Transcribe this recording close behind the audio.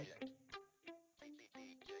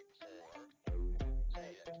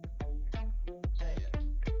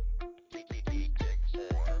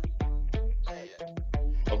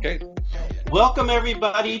Okay. Welcome,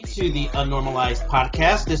 everybody, to the Unnormalized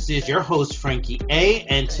Podcast. This is your host, Frankie A.,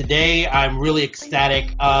 and today I'm really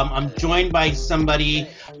ecstatic. I'm joined by somebody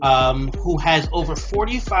who has over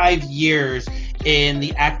 45 years in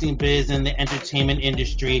the acting biz and the entertainment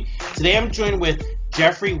industry. Today I'm joined with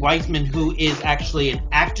Jeffrey Weissman, who is actually an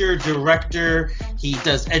actor, director. He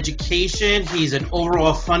does education. He's an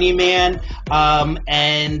overall funny man.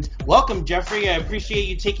 And welcome, Jeffrey. I appreciate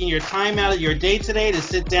you taking your time out of your day today to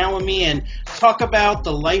sit down with me and talk about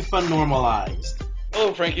the life unnormalized.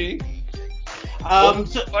 Hello, Frankie.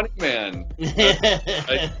 Funny man.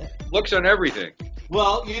 Looks on everything.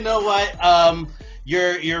 Well, you know what?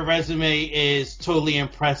 Your resume is totally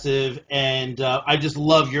impressive, and I just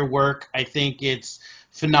love your work. I think it's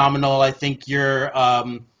phenomenal. I think you're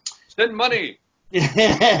Send money.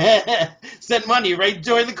 send money, right?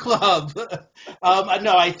 Join the club.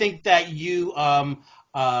 No, I think that you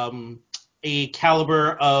a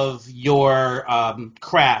caliber of your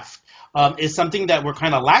craft is something that we're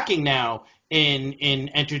kind of lacking now in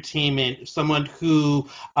entertainment. Someone who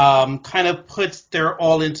kind of puts their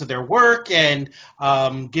all into their work and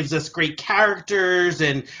gives us great characters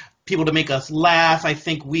and people to make us laugh. I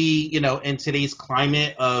think we, in today's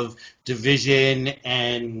climate of division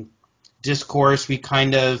and discourse, we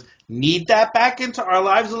kind of need that back into our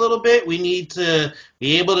lives a little bit. We need to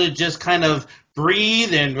be able to just kind of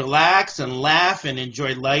breathe and relax and laugh and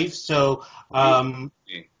enjoy life. So, you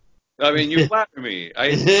flatter me.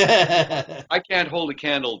 I can't hold a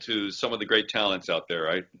candle to some of the great talents out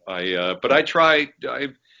there. But I try. I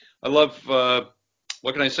love.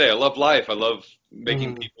 What can I say? I love life. I love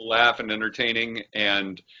making people laugh and entertaining,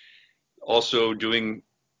 and also doing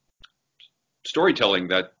storytelling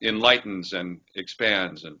that enlightens and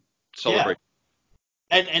expands and celebrates.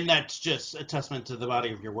 Yeah. And that's just a testament to the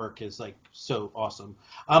body of your work is like so awesome.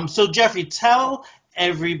 So Jeffrey, tell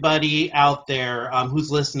everybody out there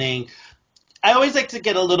who's listening. I always like to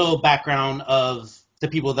get a little background of the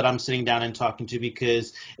people that I'm sitting down and talking to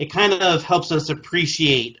because it kind of helps us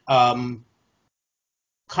appreciate kind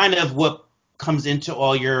of what comes into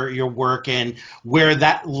all your work and where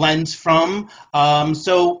that lends from.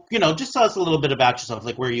 So, just tell us a little bit about yourself,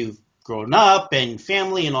 like where you've grown up and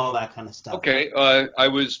family and all that kind of stuff. Okay. I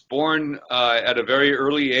was born at a very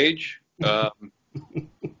early age in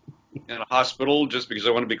a hospital just because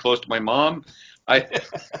I wanted to be close to my mom. I've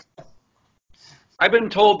been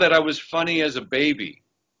told that I was funny as a baby.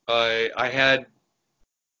 I had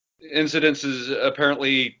incidences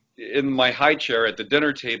apparently in my high chair at the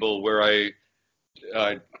dinner table where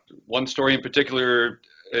one story in particular,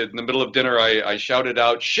 in the middle of dinner, I shouted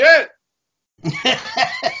out, "Shit!"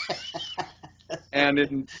 And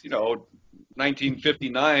in,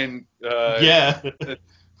 1959, that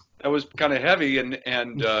was kind of heavy, and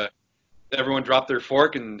everyone dropped their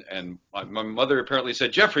fork, and my mother apparently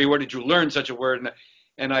said, "Jeffrey, where did you learn such a word?"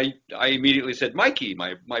 And I immediately said, "Mikey,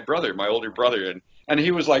 my brother, my older brother," and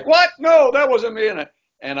he was like, "What? No, that wasn't me."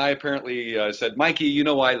 And I apparently said, "Mikey,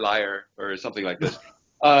 I liar," or something like this.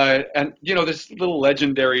 And this little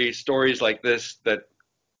legendary stories like this that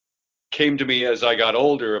came to me as I got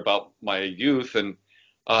older about my youth, and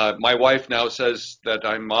my wife now says that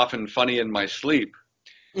I'm often funny in my sleep.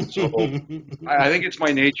 So I think it's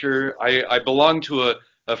my nature. I belong to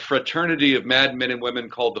a fraternity of mad men and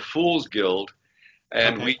women called the Fools Guild,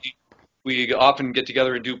 and we often get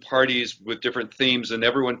together and do parties with different themes, and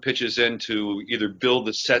everyone pitches in to either build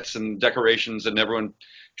the sets and decorations, and everyone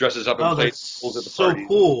dresses up and plays fools at the party.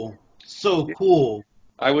 So cool.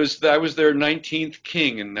 I was their 19th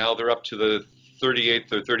king, and now they're up to the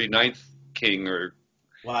 38th or 39th king, or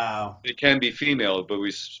wow. It can be female, but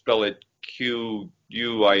we spell it Quing,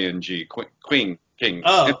 queen, king.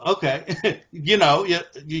 Oh, okay. You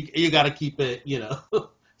got to keep it,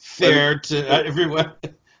 fair to everyone.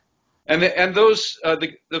 And those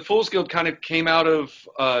the Fools Guild kind of came out of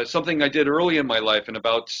something I did early in my life. In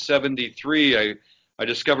about '73, I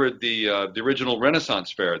discovered the original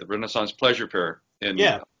Renaissance Fair, the Renaissance Pleasure Fair in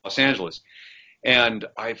Los Angeles, and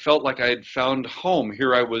I felt like I had found home.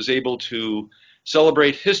 Here I was able to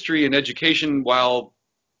celebrate history and education while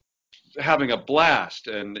having a blast,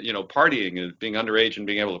 and partying and being underage and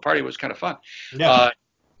being able to party was kind of fun. Yeah.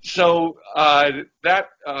 So that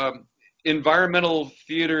environmental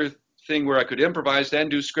theater thing where I could improvise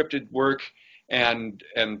and do scripted work and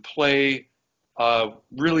play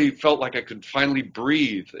really felt like I could finally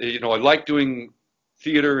breathe. I like doing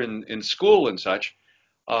theater in school and such,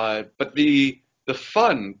 but the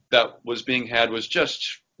fun that was being had was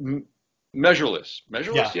just measureless,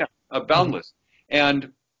 boundless.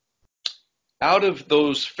 And out of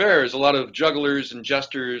those fairs, a lot of jugglers and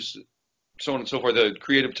jesters so on and so forth. The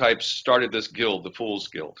creative types started this guild, the Fools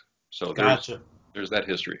Guild. So Gotcha. there's that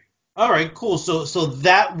history. All right, cool. So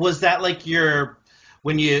that was that like your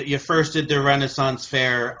when you first did the Renaissance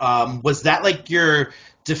Fair, was that like your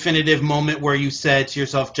definitive moment where you said to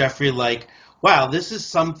yourself, Jeffrey, like, wow, this is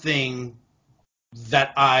something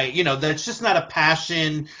that that's just not a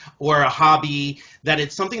passion or a hobby, that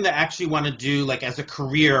it's something that I actually want to do like as a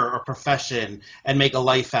career or profession and make a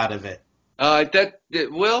life out of it?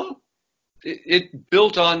 It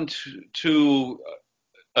built on to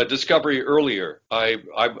a discovery earlier.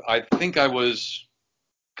 I think I was,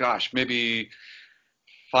 gosh, maybe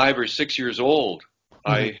 5 or 6 years old.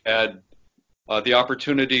 Mm-hmm. I had the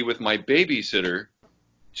opportunity with my babysitter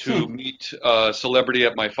to meet a celebrity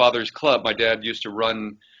at my father's club. My dad used to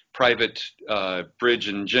run private bridge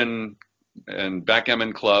and gin and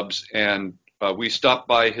backgammon clubs, and we stopped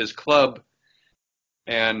by his club,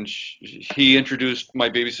 and he introduced my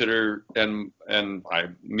babysitter and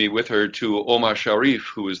me with her to Omar Sharif,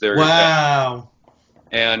 who was there, Wow.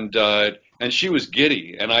 and she was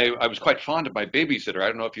giddy, and I was quite fond of my babysitter. I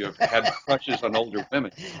don't know if you have had crushes on older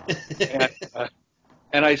women, and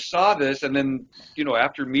and I saw this, and then,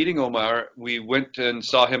 after meeting Omar, we went and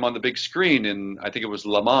saw him on the big screen in, I think it was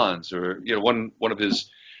Le Mans, or one of his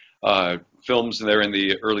films there in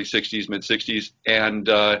the early '60s, mid '60s, and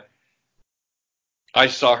I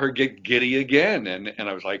saw her get giddy again, and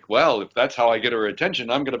I was like, well, if that's how I get her attention,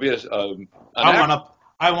 I'm going to be an actor.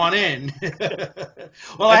 I want in.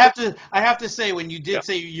 Well, And I have to say, when you yeah, did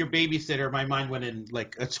say your babysitter, my mind went in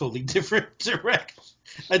like a totally different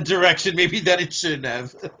direction maybe that it shouldn't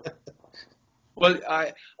have. well,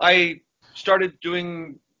 I started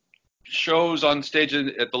doing shows on stage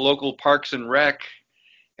at the local parks and rec,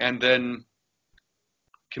 and then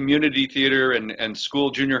community theater and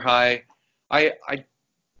school, junior high. I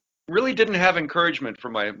really didn't have encouragement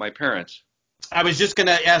from my parents. I was just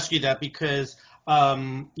gonna ask you that because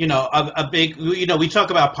a big, we talk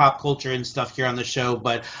about pop culture and stuff here on the show,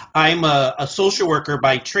 but I'm a social worker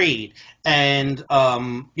by trade, and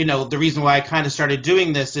the reason why I kind of started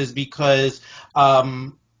doing this is because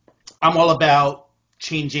I'm all about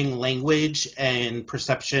changing language and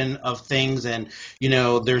perception of things, and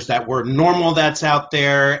there's that word normal that's out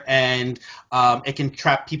there, and it can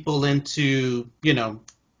trap people into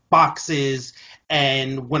boxes.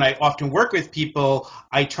 And when I often work with people,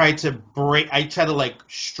 I try to like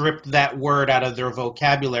strip that word out of their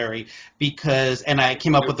vocabulary, because, and I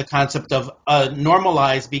came up with the concept of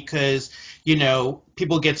normalize, because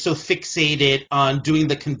people get so fixated on doing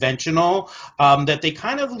the conventional, that they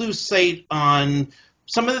kind of lose sight on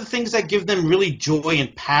some of the things that give them really joy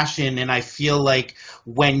and passion. And I feel like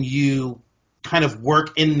when you kind of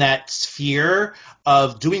work in that sphere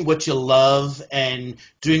of doing what you love and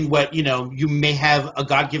doing what you may have a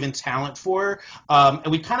God-given talent for, and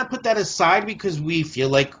we kind of put that aside because we feel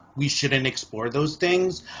like we shouldn't explore those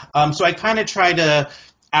things. So I kind of try to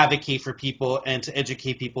advocate for people and to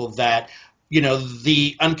educate people that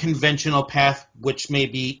the unconventional path, which may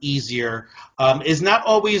be easier, is not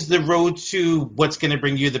always the road to what's going to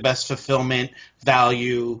bring you the best fulfillment,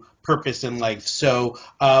 value, purpose in life. So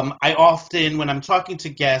I often, when I'm talking to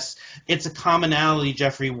guests, it's a commonality,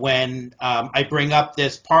 Jeffrey, when I bring up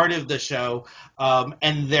this part of the show,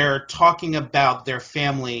 and they're talking about their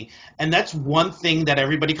family. And that's one thing that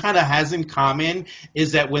everybody kind of has in common,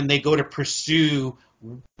 is that when they go to pursue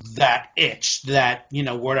that itch, that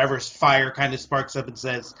whatever fire kind of sparks up and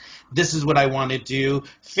says, this is what I want to do,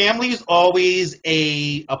 family is always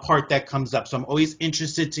a part that comes up. So I'm always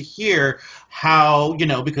interested to hear how,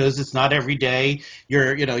 because it's not every day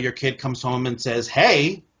your kid comes home and says,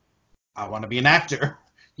 hey, I want to be an actor.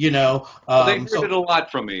 Well, they heard So it a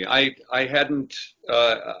lot from me. I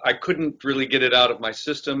couldn't really get it out of my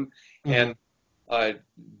system, mhm, and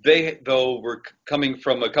they, though, were coming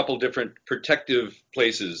from a couple different protective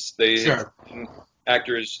places. They had sure. seen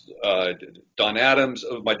actors, Don Adams.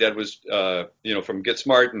 My dad was, from Get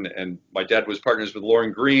Smart, and my dad was partners with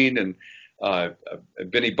Lauren Green and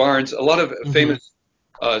Benny Barnes. A lot of Hmm. famous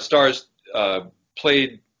stars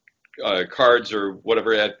played cards or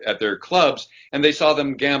whatever at their clubs, and they saw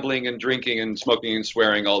them gambling and drinking and smoking and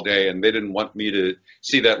swearing all day, and they didn't want me to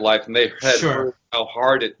see that life, and they had Sure. heard how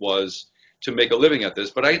hard it was to make a living at this,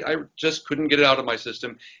 but I just couldn't get it out of my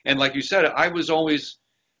system. And like you said, I was always,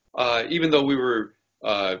 even though we were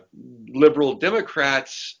liberal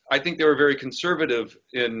Democrats, I think they were very conservative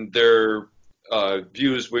in their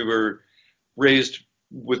views. We were raised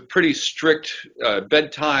with pretty strict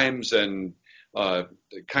bedtimes and uh,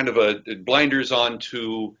 kind of a blinders on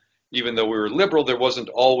to even though we were liberal, there wasn't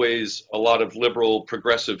always a lot of liberal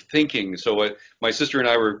progressive thinking. So my sister and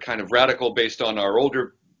I were kind of radical based on our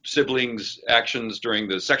older siblings' actions during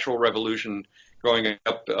the sexual revolution, growing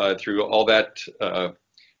up through all that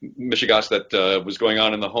mishigas that was going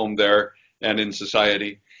on in the home there and in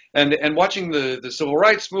society, and watching the civil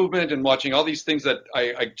rights movement and watching all these things that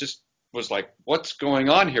I just was like, what's going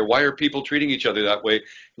on here? Why are people treating each other that way?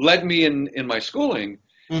 Led me in my schooling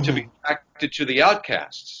to be attracted to the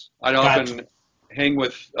outcasts. I'd often hang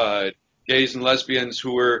with gays and lesbians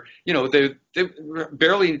who were, they were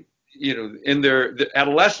barely, in their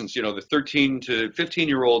adolescence, the 13 to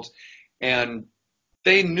 15-year-olds, and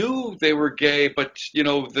they knew they were gay, but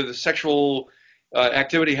the sexual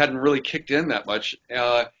activity hadn't really kicked in that much,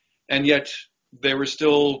 and yet they were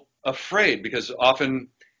still afraid because often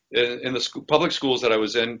in the public schools that I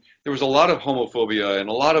was in, there was a lot of homophobia and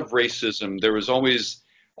a lot of racism. There was always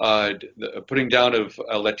putting down of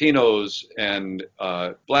Latinos and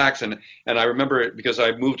blacks, and I remember it because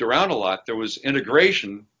I moved around a lot. There was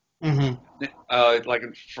integration, like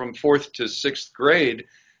from 4th to 6th grade.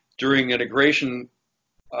 During integration,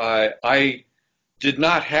 I did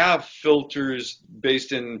not have filters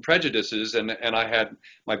based in prejudices, and I had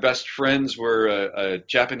my best friends were a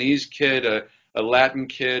Japanese kid, a Latin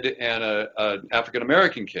kid, and an African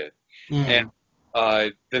American kid. And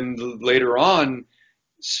then later on,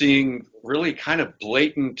 seeing really kind of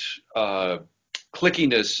blatant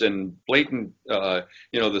clickiness and blatant, the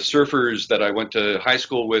surfers that I went to high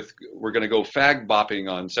school with were going to go fag bopping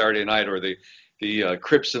on Saturday night, or the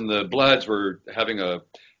Crips and the Bloods were having a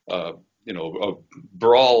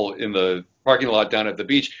brawl in the parking lot down at the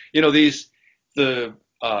beach.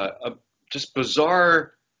 Just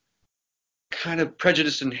bizarre kind of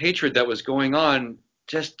prejudice and hatred that was going on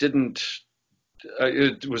just didn't.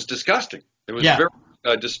 It was disgusting. It was very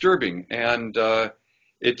disturbing, and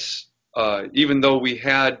it's even though we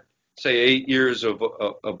had, say, 8 years of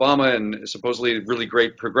Obama and supposedly really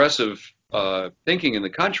great progressive thinking in the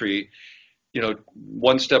country,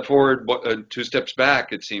 one step forward, 2 steps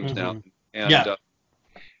back, it seems now. And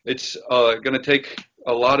it's going to take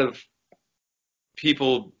a lot of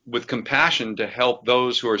people with compassion to help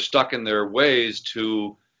those who are stuck in their ways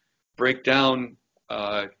to break down,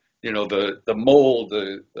 the mold,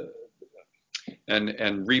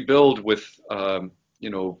 and rebuild with,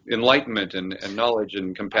 enlightenment and knowledge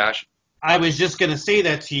and compassion. I was just going to say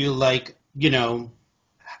that to you, like,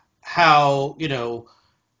 how,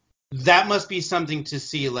 that must be something to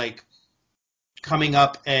see, like, coming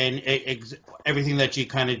up, and everything that you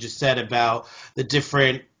kind of just said about the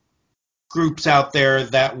different groups out there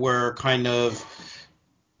that were kind of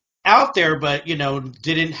out there, but,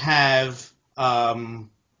 didn't have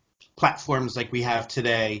platforms like we have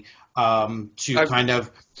today now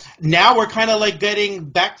we're kind of like getting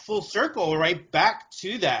back full circle, right back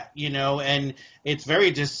to that, and it's very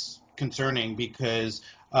disconcerting because,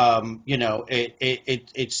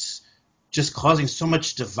 it's just causing so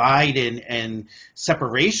much divide and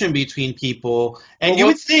separation between people. And you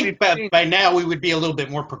would think by now we would be a little bit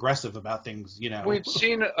more progressive about things, We've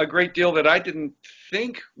seen a great deal that I didn't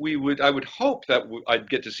think we would. I would hope that I'd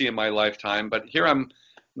get to see in my lifetime, but here I'm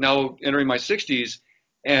now entering my 60s,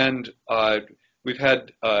 and we've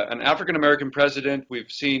had an African American president. We've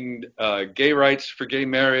seen gay rights for gay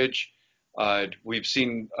marriage. We've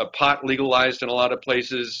seen pot legalized in a lot of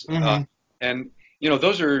places, and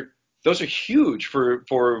those are huge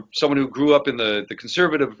for someone who grew up in the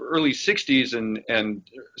conservative early 60s and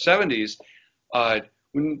 70s. A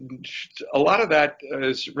lot of that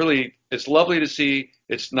is really, it's lovely to see.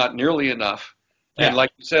 It's not nearly enough. And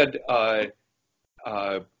like you said,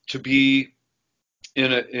 to be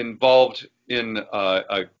involved in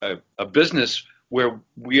a business where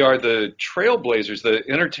we are the trailblazers, the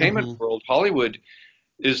entertainment world, Hollywood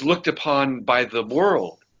is looked upon by the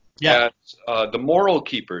world as the moral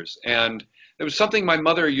keepers. And it was something my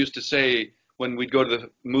mother used to say when we'd go to the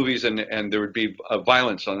movies and there would be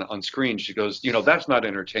violence on screen. She goes, that's not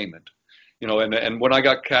entertainment. And when I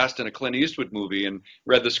got cast in a Clint Eastwood movie and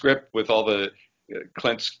read the script with all the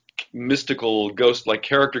Clint's mystical ghost-like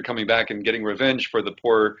character coming back and getting revenge for the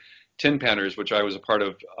poor Tin Panners, which I was a part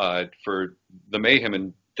of, for the mayhem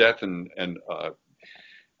and death and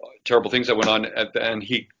terrible things that went on at the end,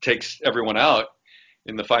 he takes everyone out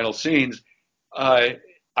in the final scenes. I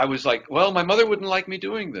was like, well, my mother wouldn't like me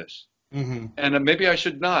doing this, and maybe I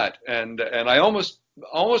should not. And I almost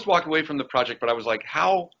walked away from the project, but I was like,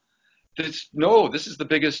 this is the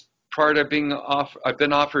biggest part I've been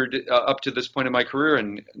offered up to this point in my career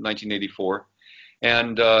in 1984,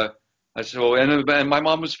 and my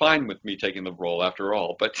mom was fine with me taking the role after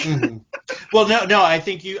all. But Well, no. I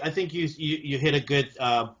think you hit a good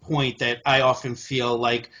point that I often feel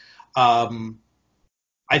like.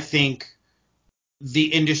 I think the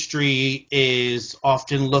industry is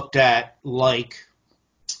often looked at like,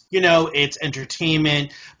 it's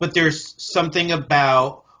entertainment, but there's something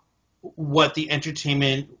about what the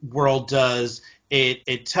entertainment world does.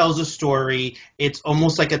 It tells a story. It's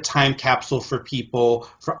almost like a time capsule for people,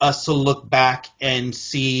 for us to look back and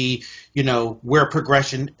see, where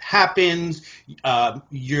progression happens.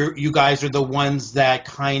 You guys are the ones that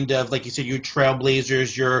kind of, like you said, you're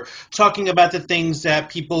trailblazers. You're talking about the things that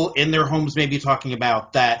people in their homes may be talking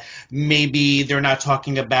about that maybe they're not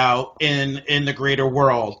talking about in the greater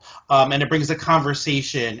world. And it brings a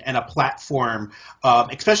conversation and a platform,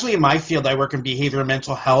 especially in my field. I work in behavior and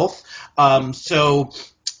mental health. So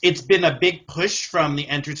it's been a big push from the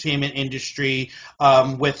entertainment industry,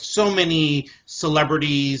 with so many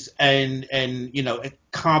celebrities and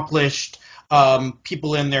accomplished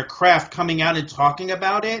people in their craft coming out and talking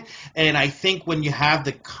about it. And I think when you have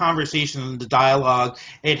the conversation and the dialogue,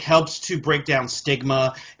 it helps to break down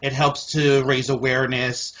stigma. It helps to raise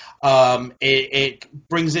awareness. It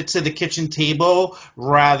brings it to the kitchen table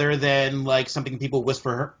rather than like something people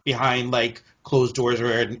whisper behind like closed doors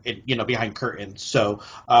or behind curtains. So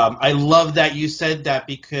I love that you said that,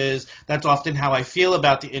 because that's often how I feel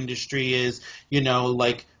about the industry is,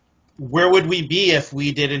 like, where would we be if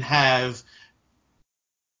we didn't have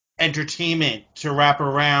entertainment to wrap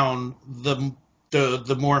around the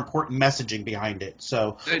more important messaging behind it.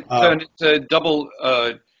 So It's a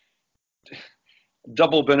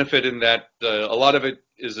double benefit in that a lot of it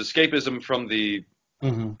is escapism from the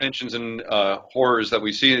mm-hmm. tensions and horrors that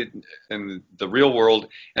we see in the real world,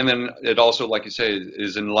 and then it also, like you say,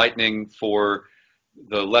 is enlightening for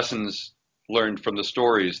the lessons learned from the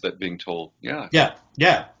stories that being told. Yeah.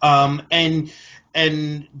 Yeah. And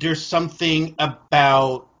there's something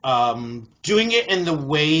about doing it in the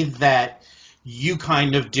way that you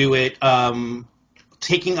kind of do it.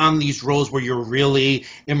 Taking on these roles where you're really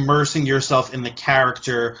immersing yourself in the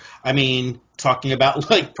character. I mean, talking about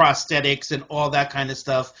like prosthetics and all that kind of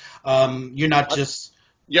stuff. You're not just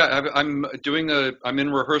Yeah, I'm in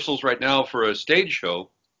rehearsals right now for a stage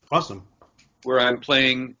show awesome. where I'm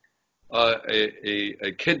playing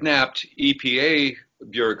a kidnapped EPA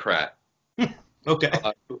bureaucrat. Okay.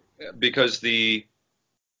 Because the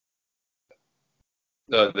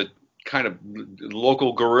kind of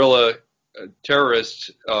local guerrilla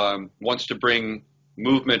terrorist wants to bring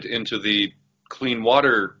movement into the clean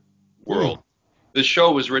water world. This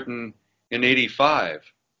show was written in '85.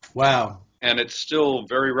 Wow. And it's still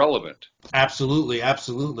very relevant. Absolutely. And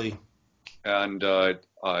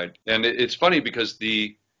it's funny because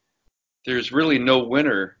there's really no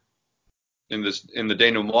winner in the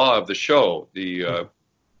denouement of the show. The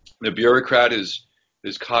bureaucrat is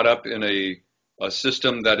caught up in a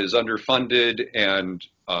system that is underfunded, and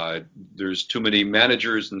there's too many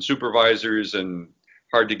managers and supervisors, and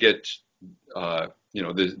hard to get.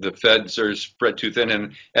 The feds are spread too thin.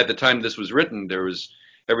 And at the time this was written, there was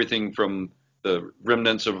everything from the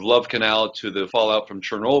remnants of Love Canal to the fallout from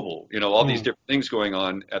Chernobyl. All these different things going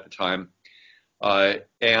on at the time,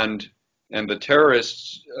 and the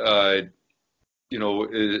terrorists,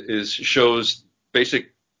 shows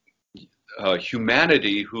basic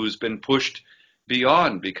humanity who's been pushed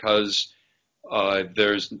beyond because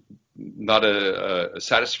there's not a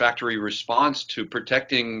satisfactory response to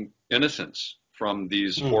protecting innocence from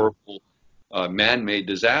these horrible man-made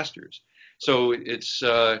disasters. So it's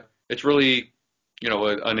really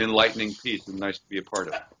an enlightening piece and nice to be a part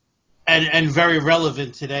of. And very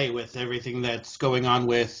relevant today with everything that's going on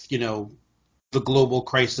with the global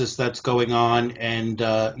crisis that's going on. And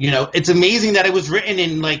it's amazing that it was written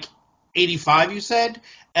in like 85, you said,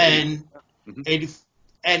 and Mm-hmm. 80,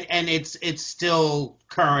 and it's still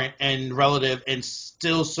current and relative and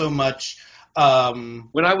still so much.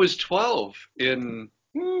 When I was 12 in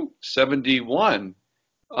 71,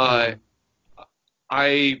 I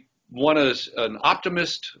won an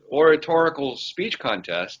optimist oratorical speech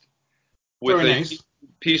contest with very a nice.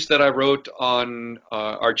 piece that I wrote on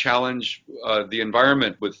our challenge, the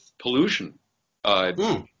environment with pollution, uh,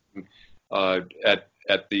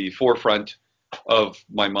 at the forefront of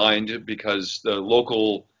my mind, because the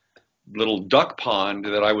local little duck pond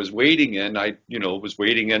that I was wading in, I was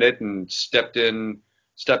wading in it and stepped on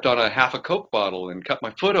a half a Coke bottle and cut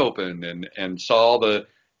my foot open and saw all the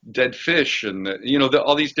dead fish and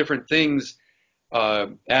all these different things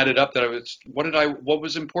added up. What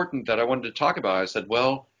was important that I wanted to talk about. I said,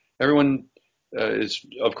 well, everyone is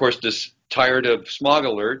of course just tired of smog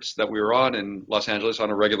alerts that we were on in Los Angeles on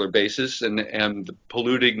a regular basis, and the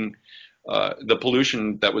polluting the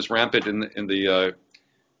pollution that was rampant in the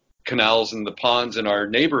canals and the ponds in our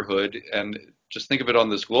neighborhood, and just think of it on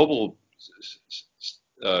this global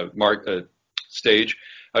stage.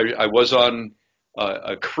 I was on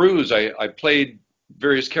a cruise. I played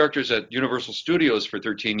various characters at Universal Studios for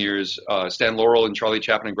 13 years, Stan Laurel and Charlie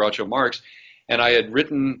Chaplin and Groucho Marx, and I had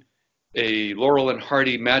written a Laurel and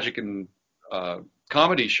Hardy magic and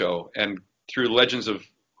comedy show, and through Legends of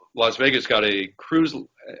Las Vegas got a cruise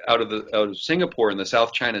out of Singapore in the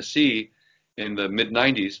South China Sea in the mid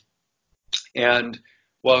 90s. And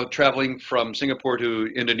while traveling from Singapore to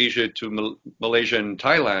Indonesia to Malaysia and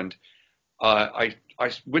Thailand, I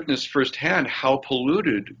witnessed firsthand how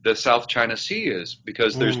polluted the South China Sea is,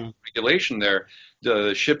 because there's regulation there.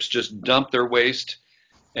 The ships just dump their waste,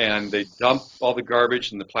 and they dump all the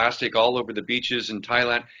garbage and the plastic all over the beaches in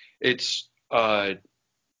Thailand. It's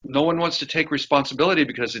no one wants to take responsibility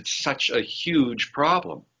because it's such a huge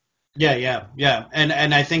problem. Yeah.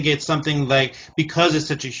 And I think it's something like, because it's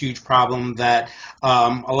such a huge problem, that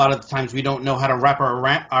a lot of the times we don't know how to wrap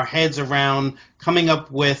our heads around coming up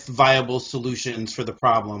with viable solutions for the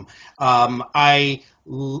problem. I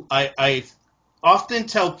often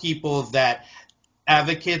tell people that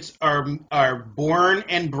advocates are born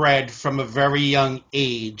and bred from a very young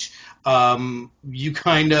age. You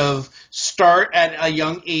kind of start at a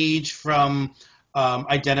young age from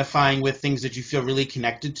identifying with things that you feel really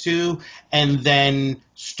connected to, and then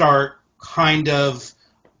start kind of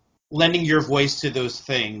lending your voice to those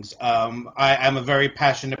things. I'm a very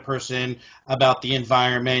passionate person about the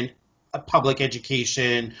environment, public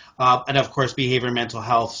education, and of course behavior and mental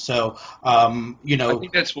health. So, I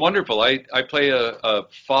think that's wonderful. I play a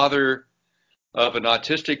father of an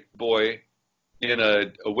autistic boy in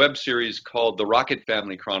a web series called The Rocket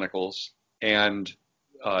Family Chronicles, and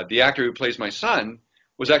the actor who plays my son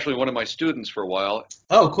was actually one of my students for a while.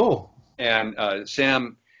 Oh, cool. And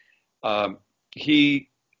Sam, he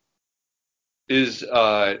is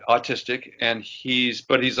autistic, and he's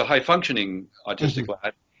a high functioning autistic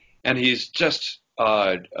lad, and he's just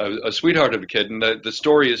a sweetheart of a kid. And the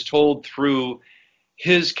story is told through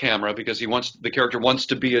his camera, because the character wants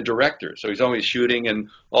to be a director, so he's always shooting, and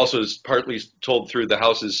also is partly told through the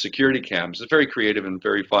house's security cams. It's very creative and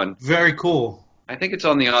very fun. Very cool. I think it's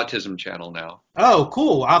on the Autism Channel now. Oh,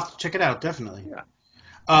 cool. I'll have to check it out, definitely.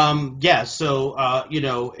 Yeah. So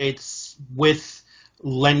it's with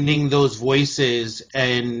lending those voices,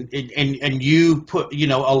 and you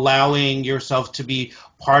allowing yourself to be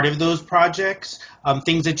part of those projects,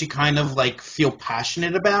 things that you kind of like feel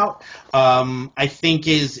passionate about, I think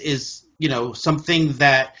is something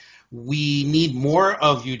that we need more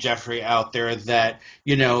of, you, Jeffrey, out there. That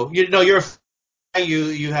you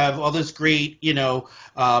have all this great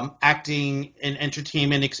acting and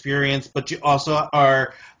entertainment experience, but you also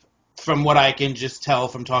are, from what I can just tell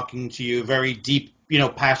from talking to you, very deep,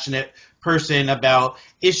 passionate person about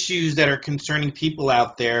issues that are concerning people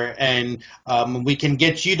out there. And we can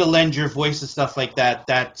get you to lend your voice to stuff like that.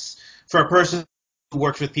 That's, for a person who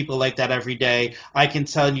works with people like that every day, I can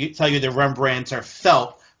tell you the Rembrandts are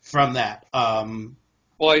felt from that. Well,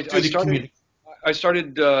 I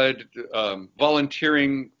started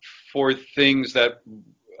volunteering for things that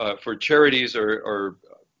for charities or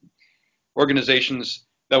organizations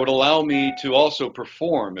that would allow me to also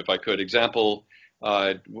perform if I could. Example,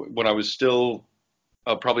 when I was still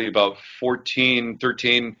probably about 14,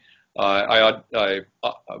 13, I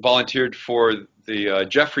volunteered for the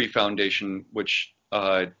Jeffrey Foundation, which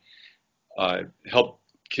helped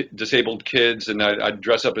disabled kids, and I'd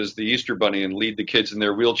dress up as the Easter Bunny and lead the kids in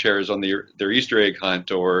their wheelchairs on their Easter egg hunt,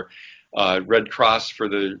 or Red Cross for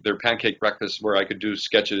their pancake breakfast, where I could do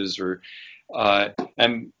sketches, or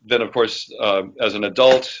and then of course as an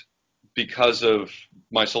adult, because of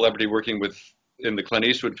my celebrity working in the Clint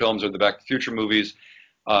Eastwood films or the Back to the Future movies,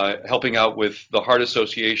 helping out with the Heart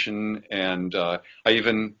Association, and I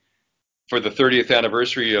even, for the 30th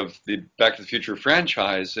anniversary of the Back to the Future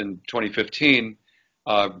franchise in 2015,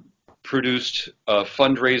 produced a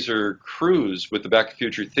fundraiser cruise with the Back to the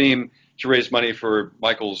Future theme to raise money for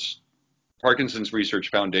Michael's Parkinson's Research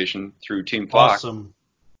Foundation through Team Fox. Awesome.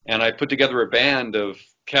 And I put together a band of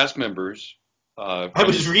cast members. I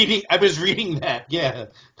was reading that. Yeah.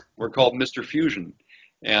 We're called Mr. Fusion.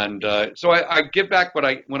 And so I give back when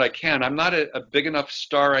I can. I'm not a big enough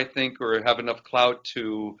star, I think, or have enough clout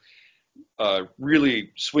to really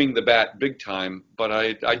swing the bat big time, but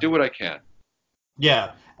I do what I can.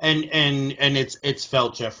 Yeah, and it's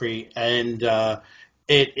felt, Jeffrey, and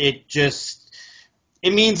it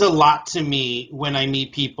means a lot to me when I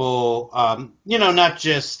meet people, not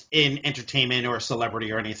just in entertainment or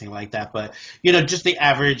celebrity or anything like that, but just the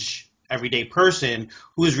average everyday person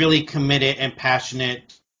who is really committed and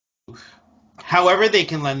passionate however they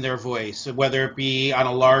can lend their voice, whether it be on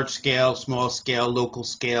a large scale, small scale, local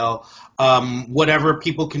scale, whatever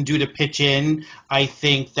people can do to pitch in. I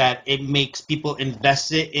think that it makes people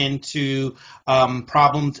invested into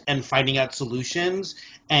problems and finding out solutions.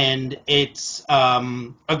 And it's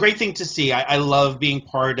a great thing to see. I love being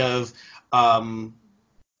part of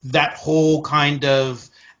that whole kind of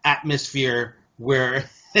atmosphere where,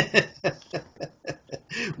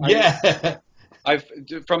 yeah. I've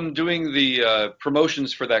from doing the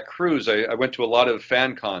promotions for that cruise. I went to a lot of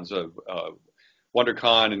fan cons of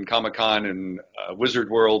WonderCon and Comic Con and Wizard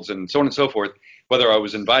Worlds and so on and so forth, whether I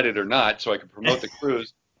was invited or not, so I could promote the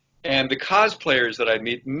cruise. And the cosplayers that I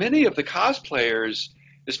meet, many of the cosplayers,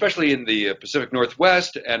 especially in the Pacific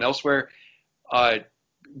Northwest and elsewhere,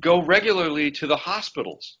 go regularly to the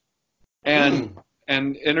hospitals and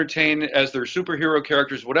and entertain as their superhero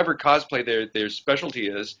characters, whatever cosplay their specialty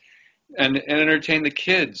is, and entertain the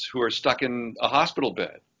kids who are stuck in a hospital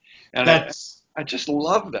bed. And I just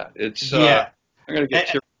love that. It's Yeah. I'm gonna get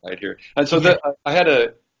teary-eyed here. And so I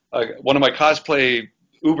had one of my cosplay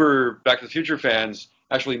Uber Back to the Future fans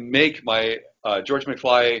actually make my George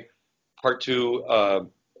McFly Part 2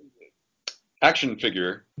 action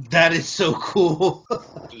figure. That is so cool.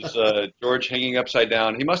 Which is George hanging upside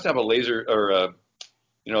down. He must have a laser or a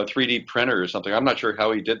 3D printer or something. I'm not sure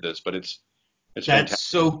how he did this, but it's fantastic. That's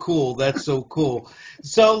so cool. That's so cool.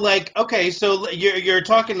 So like, okay, so you're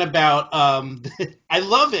talking about I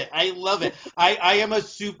love it. I love it. I am a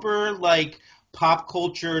super like pop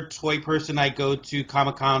culture toy person. I go to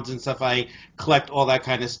Comic Cons and stuff. I collect all that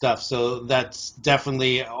kind of stuff. So that's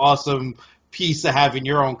definitely an awesome piece to have in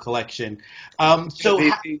your own collection. So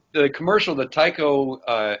the commercial, the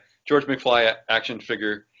Tycho George McFly action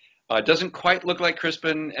figure, doesn't quite look like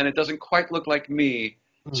Crispin, and it doesn't quite look like me.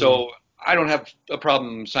 So I don't have a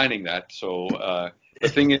problem signing that. So the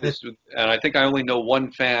thing is, and I think I only know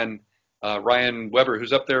one fan, Ryan Weber,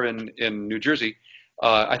 who's up there in New Jersey.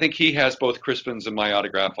 I think he has both Crispin's and my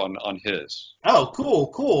autograph on his. Oh,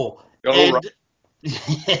 cool. Go, And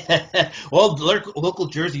yeah, well, local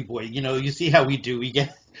Jersey boy, you see how we do. We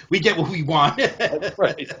get what we want. That's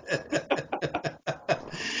right.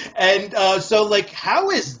 And so, like, how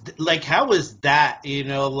is that?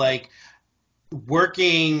 Like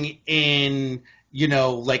working in,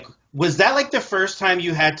 like, was that like the first time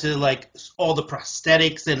you had to like all the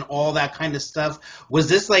prosthetics and all that kind of stuff? Was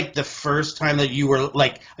this like the first time that you were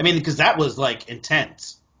like, I mean, because that was like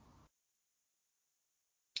intense.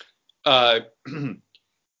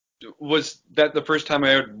 Was that the first time I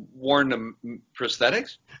had worn the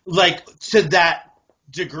prosthetics? Like to that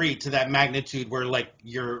degree, to that magnitude, where like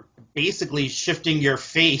you're basically shifting your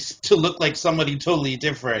face to look like somebody totally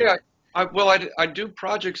different. Yeah. I do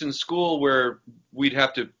projects in school where we'd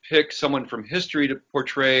have to pick someone from history to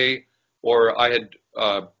portray, or I had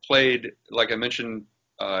played, like I mentioned,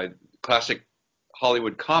 classic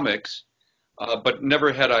Hollywood comics, but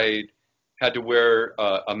never had I had to wear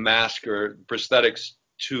a mask or prosthetics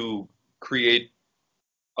to create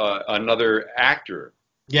another actor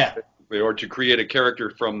Yeah. or to create a character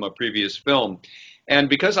from a previous film. And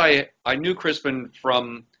because I knew Crispin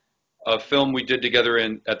from a film we did together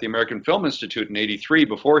at the American Film Institute in '83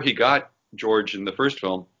 before he got George in the first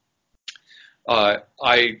film, I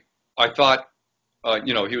thought,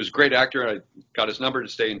 he was a great actor. I got his number to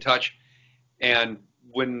stay in touch. And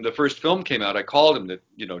when the first film came out, I called him to,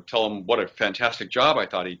 tell him what a fantastic job I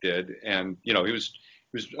thought he did. And, he was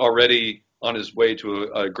already on his way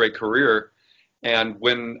to a great career. And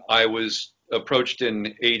when I was approached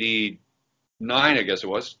in '89, I guess it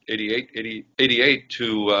was, 88,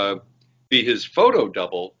 to be his photo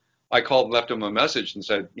double, I called and left him a message and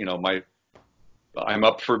said, I'm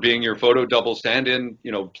up for being your photo double stand-in.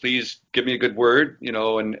 Please give me a good word,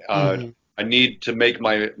 and I need to make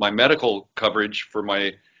my medical coverage for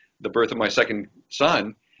the birth of my second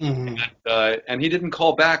son. And he didn't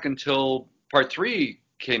call back until Part 3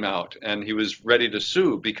 came out, and he was ready to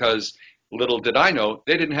sue because little did I know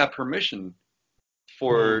they didn't have permission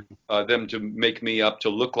for them to make me up to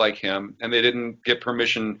look like him, and they didn't get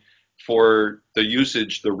permission for the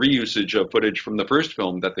reusage of footage from the first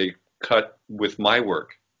film that they cut with my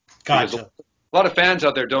work. Gotcha. Because a lot of fans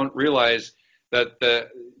out there don't realize that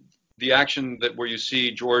the action where you see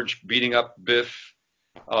George beating up Biff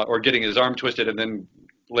or getting his arm twisted and then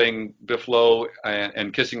laying Biff low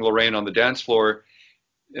and kissing Lorraine on the dance floor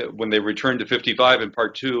when they return to 55 in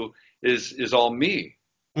Part 2 is all me.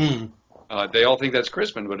 They all think that's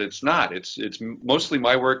Crispin, but it's not. It's mostly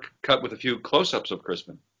my work cut with a few close-ups of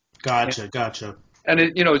Crispin. Gotcha. And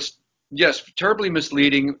it's, yes, terribly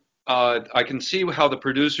misleading. I can see how the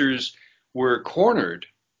producers were cornered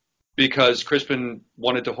because Crispin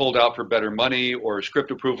wanted to hold out for better money or script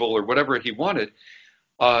approval or whatever he wanted.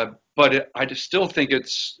 I just still think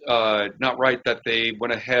it's not right that they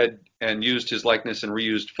went ahead and used his likeness and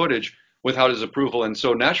reused footage without his approval. And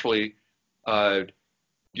so naturally,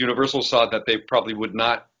 Universal saw that they probably would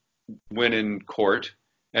not win in court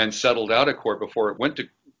and settled out of court before it went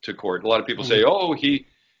to court. A lot of people say, oh, he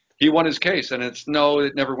won his case. And no,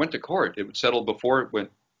 it never went to court. It was settled before it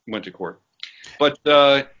went to court. But,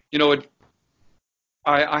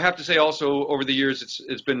 I have to say also over the years,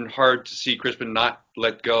 it's been hard to see Crispin not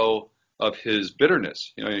let go of his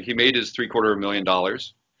bitterness. He made his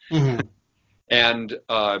 $750,000. Mm-hmm.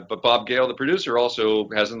 But Bob Gale, the producer, also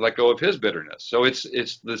hasn't let go of his bitterness. So it's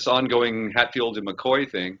this ongoing Hatfield and McCoy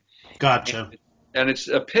thing. Gotcha. And it's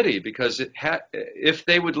a pity because if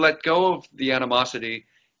they would let go of the animosity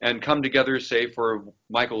and come together, say, for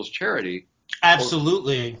Michael's charity,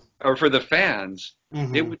 absolutely, or for the fans,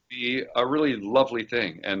 mm-hmm. it would be a really lovely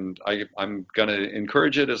thing. And I'm going to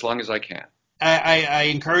encourage it as long as I can. I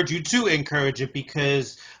encourage you to encourage it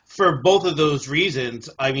because for both of those reasons,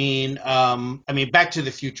 I mean, Back to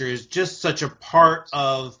the Future is just such a part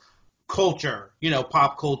of culture,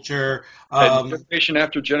 pop culture. And generation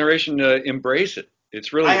after generation embrace it.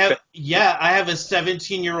 It's really I have a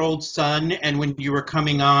 17-year-old son, and when you were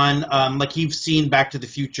coming on, he's seen Back to the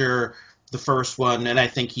Future, the first one, and I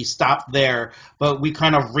think he stopped there. But we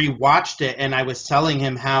kind of rewatched it, and I was telling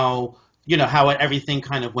him how everything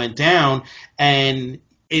kind of went down, and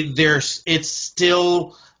it's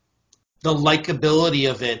still the likability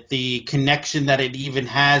of it, the connection that it even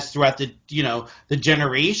has throughout the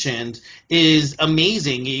generations is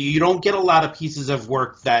amazing. You don't get a lot of pieces of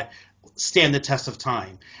work that stand the test of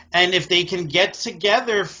time. And if they can get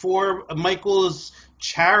together for Michael's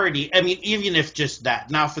charity, I mean, even if just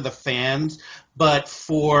that, not for the fans, but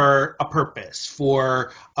for a purpose,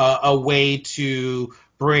 for a way to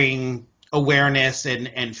bring awareness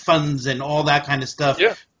and funds and all that kind of stuff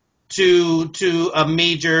to a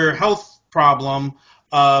major health problem,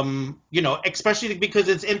 especially because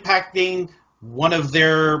it's impacting one of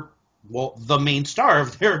the main star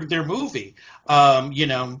of their movie,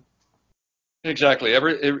 Exactly.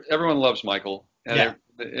 Everyone loves Michael, and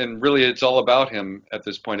really, it's all about him at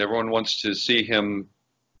this point. Everyone wants to see him,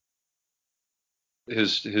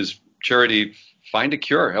 his charity,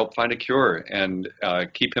 help find a cure, and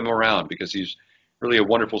keep him around because he's really a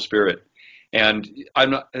wonderful spirit. And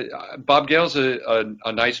Bob Gale's a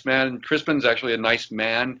nice man. Crispin's actually a nice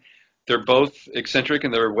man. They're both eccentric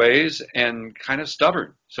in their ways and kind of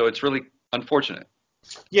stubborn. So it's really unfortunate.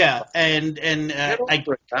 Yeah, and get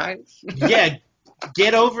over it, guys. Yeah,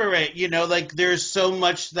 get over it. There's so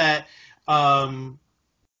much that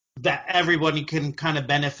that everybody can kind of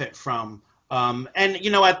benefit from. And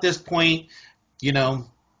at this point,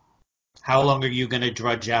 how long are you going to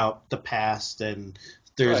drudge out the past? And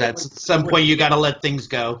there's at some point you got to let things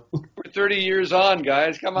go. We're 30 years on,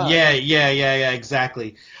 guys. Come on. Yeah,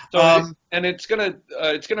 exactly. So and it's gonna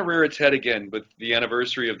rear its head again with the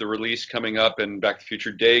anniversary of the release coming up and Back to the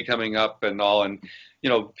Future Day coming up and all. And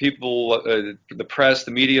people, the press,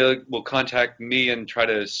 the media will contact me and try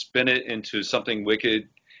to spin it into something wicked.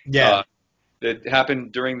 Yeah. It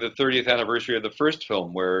happened during the 30th anniversary of the first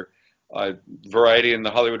film, where Variety and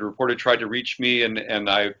the Hollywood Reporter tried to reach me, and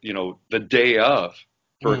I, the day of,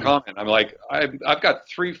 for a comment. I'm like, I've got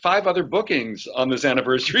 5 other bookings on this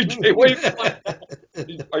anniversary day. Wait,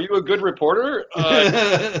 are you a good reporter?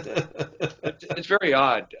 It's very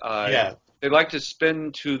odd. They like to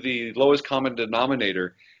spin to the lowest common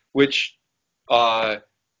denominator, which I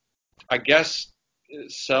guess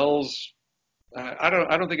sells. I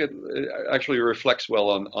don't think it actually reflects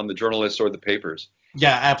well on the journalists or the papers.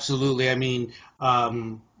 Yeah, absolutely. I mean,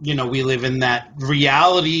 we live in that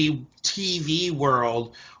reality TV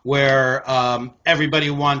world where everybody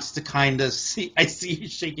wants to kind of see. I see you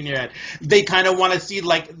shaking your head. They kind of want to see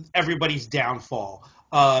everybody's downfall,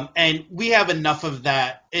 and we have enough of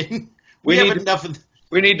that. We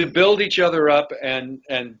need to build each other up and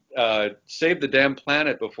save the damn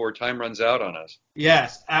planet before time runs out on us.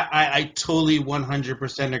 Yes, I totally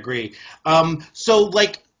 100% agree. So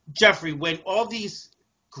Jeffrey, when all these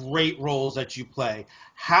great roles that you play,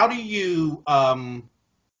 how do you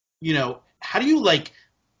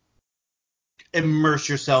immerse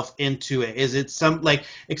yourself into it? Is it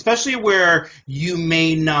especially where you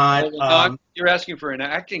may not? You're asking for an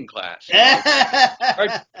acting class.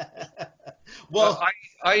 Well,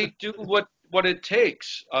 I do what it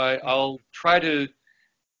takes. I'll try to,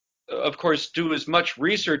 of course, do as much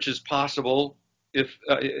research as possible if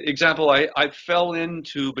example, I fell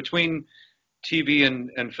into between TV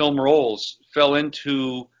and film roles, fell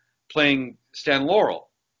into playing Stan Laurel,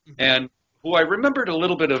 Mm-hmm. and who I remembered a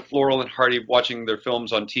little bit of Laurel and Hardy watching their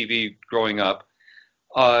films on TV growing up,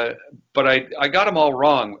 uh, but I got them all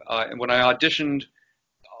wrong. And when I auditioned,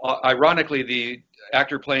 ironically, the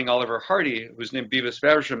actor playing Oliver Hardy, who's named Beavis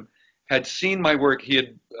Featherston, had seen my work. He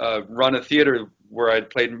had run a theater where I'd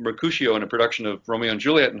played Mercutio in a production of Romeo and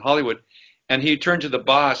Juliet in Hollywood. And he turned to the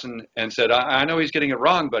boss and said, I know he's getting it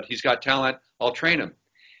wrong, but he's got talent. I'll train him.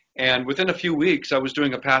 And within a few weeks, I was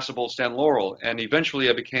doing a passable Stan Laurel. And eventually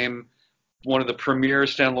I became one of the premier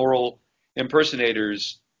Stan Laurel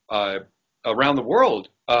impersonators around the world.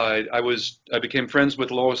 I became friends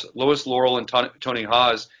with Lois Laurel and Tony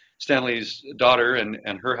Haas, Stanley's daughter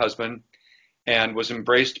and her husband, and was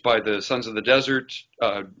embraced by the Sons of the Desert,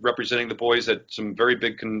 representing the boys at some very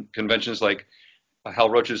big conventions like Hal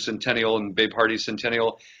Roach's Centennial and Babe Hardy's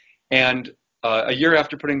Centennial. And a year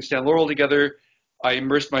after putting Stan Laurel together, I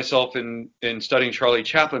immersed myself in studying Charlie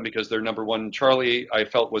Chaplin because their number one Charlie I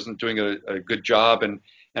felt wasn't doing a good job, and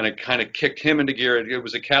it kind of kicked him into gear. It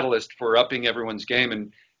was a catalyst for upping everyone's game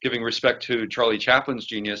and giving respect to Charlie Chaplin's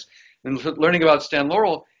genius. And learning about Stan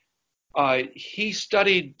Laurel, he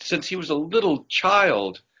studied since he was a little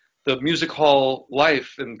child the music hall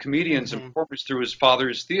life and comedians and performers through his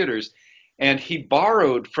father's theaters. And he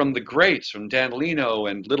borrowed from the greats, from Dan Leno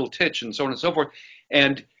and Little Titch and so on and so forth.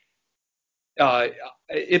 And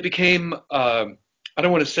it became, I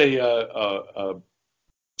don't want to say a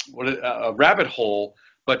rabbit hole,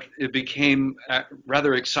 but it became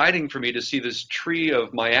rather exciting for me to see this tree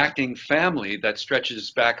of my acting family that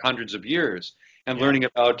stretches back hundreds of years, and learning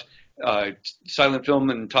about silent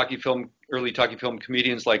film and early talkie film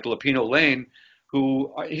comedians like Lupino Lane,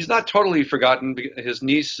 who he's not totally forgotten. His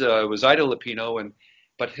niece was Ida Lupino,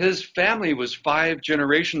 but his family was 5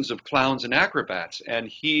 generations of clowns and acrobats,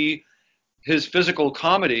 and his physical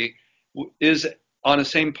comedy is on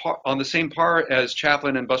the same par as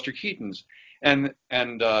Chaplin and Buster Keaton's, and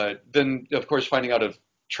then of course finding out of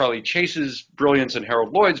Charlie Chase's brilliance and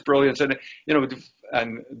Harold Lloyd's brilliance, and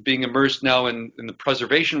and being immersed now in the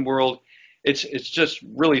preservation world, it's just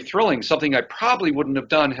really thrilling. Something I probably wouldn't have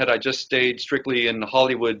done had I just stayed strictly in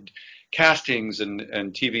Hollywood castings and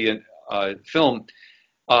TV and film.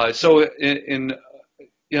 So in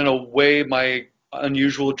a way, my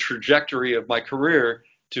unusual trajectory of my career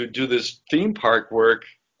to do this theme park work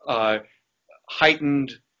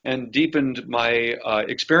heightened and deepened my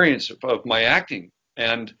experience of my acting.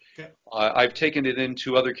 And I've taken it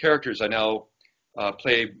into other characters. I now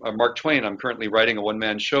play Mark Twain. I'm currently writing a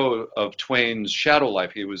one-man show of Twain's shadow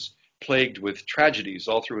life. He was plagued with tragedies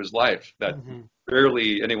all through his life that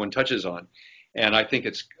rarely anyone touches on. And I think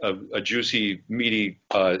it's a juicy, meaty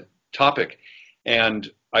topic.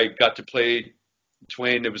 And I got to play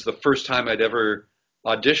Twain. It was the first time I'd ever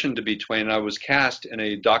auditioned to be Twain. I was cast in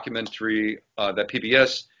a documentary that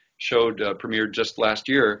PBS showed, premiered just last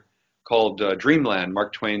year, called Dreamland,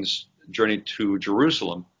 Mark Twain's Journey to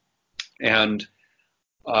Jerusalem. And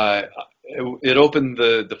it opened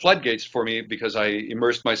the floodgates for me because I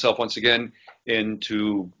immersed myself once again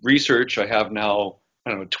into research. I have now,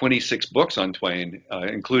 26 books on Twain,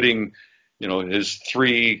 including, his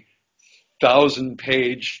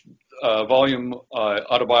 3,000-page volume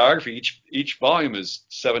autobiography. Each volume is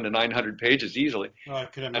 700 to 900 pages easily. Oh, I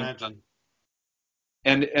could imagine.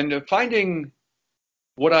 And finding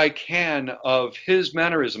what I can of his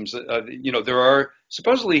mannerisms. There are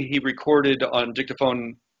supposedly he recorded on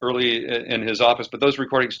dictaphone early in his office, but those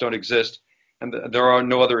recordings don't exist, and there are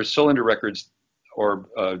no other cylinder records or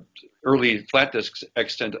early flat discs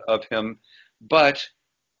extant of him. But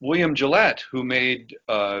William Gillette, who made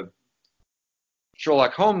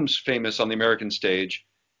Sherlock Holmes famous on the American stage,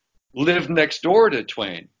 lived next door to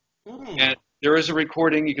Twain. And there is a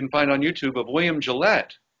recording you can find on YouTube of William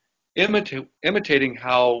Gillette imitating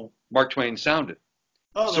how Mark Twain sounded.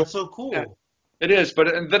 Oh, that's so cool. Yeah, it is,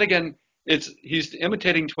 but and then again, he's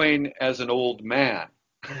imitating Twain as an old man.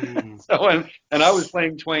 So and I was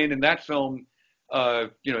playing Twain in that film,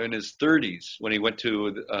 in his 30s when he went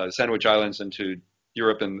to Sandwich Islands and to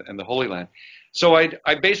Europe and the Holy Land. So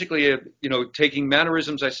I basically, taking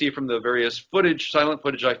mannerisms I see from the various silent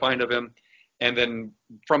footage I find of him, and then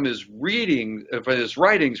from his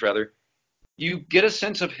writings rather, you get a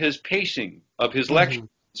sense of his pacing, of his lecture,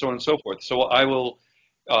 so on and so forth. So I will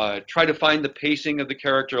try to find the pacing of the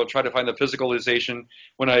character. I'll try to find the physicalization.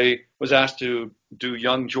 When I was asked to do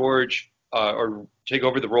young George or take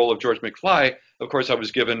over the role of George McFly, of course I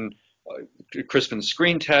was given Crispin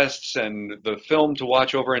screen tests and the film to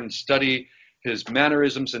watch over and study his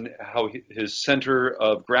mannerisms and how his center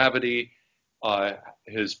of gravity,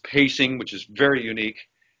 his pacing, which is very unique,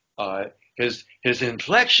 his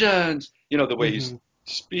inflections, the way he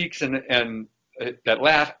speaks and that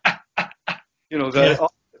laugh,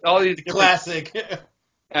 all these different, classic.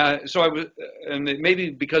 So I was, and maybe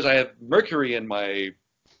because I have Mercury in my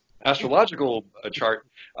astrological chart,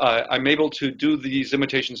 I'm able to do these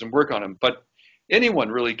imitations and work on them. But anyone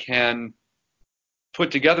really can put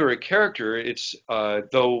together a character. It's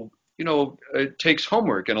though it takes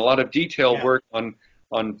homework and a lot of detailed work on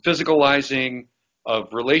physicalizing,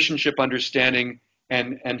 of relationship understanding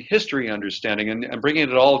and history understanding and bringing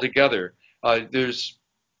it all together. There's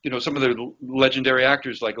some of the legendary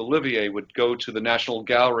actors like Olivier would go to the National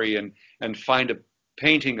Gallery and find a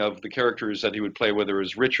painting of the characters that he would play, whether it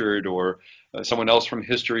was Richard or someone else from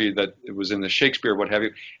history that was in the Shakespeare, what have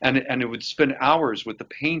you, and it would spend hours with the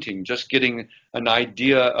painting, just getting an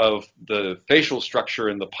idea of the facial structure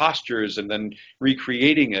and the postures, and then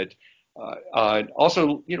recreating it.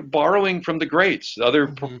 Also, borrowing from the greats, other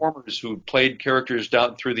performers who played characters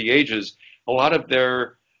down through the ages. A lot of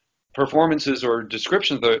their performances or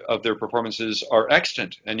descriptions of their performances are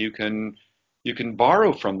extant, and you can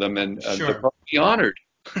borrow from them, and they're probably honored.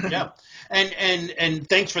 Yeah, and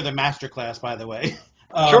thanks for the masterclass, by the way.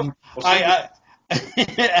 Sure.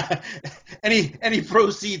 Any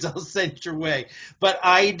proceeds I'll send your way. But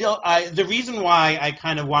the reason why I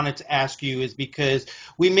kind of wanted to ask you is because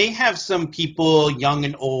we may have some people, young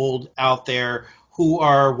and old, out there who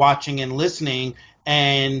are watching and listening,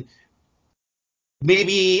 and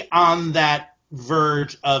maybe on that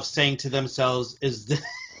verge of saying to themselves, is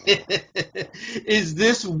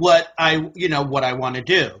this what I want to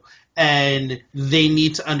do? And they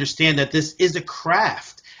need to understand that this is a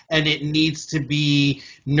craft and it needs to be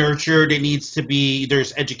nurtured. It needs to be,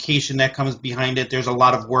 there's education that comes behind it. There's a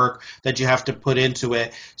lot of work that you have to put into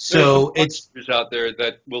it. So it's out there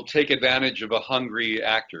that will take advantage of a hungry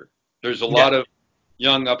actor. There's a lot of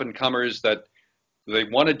young up and comers that they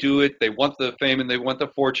want to do it. They want the fame and they want the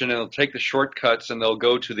fortune, and they'll take the shortcuts and they'll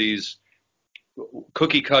go to these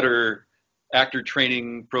cookie cutter actor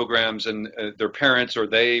training programs, and their parents or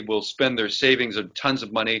they will spend their savings of tons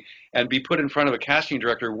of money and be put in front of a casting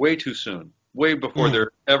director way too soon, way before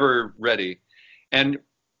they're ever ready. And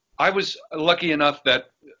I was lucky enough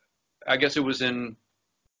that I guess it was in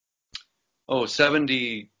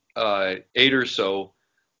 78 or so,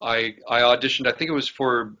 I auditioned. I think it was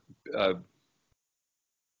for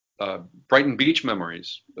Brighton Beach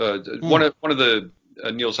Memories, one of the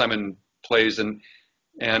Neil Simon plays, and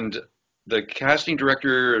the casting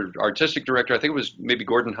director, or artistic director, I think it was maybe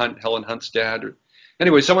Gordon Hunt, Helen Hunt's dad.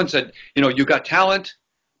 Anyway, someone said, you got talent,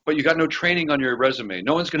 but you got no training on your resume.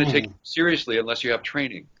 No one's going to take you seriously unless you have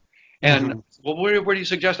training. And well, where do you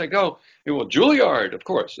suggest I go? Well, Juilliard, of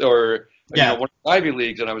course, or one of the Ivy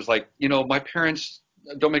Leagues. And I was like, my parents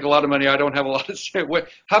don't make a lot of money. I don't have a lot of.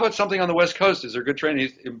 How about something on the West Coast? Is there good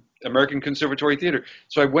training? American Conservatory Theater.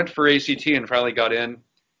 So I went for ACT and finally got in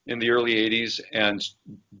the early 80s and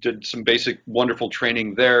did some basic wonderful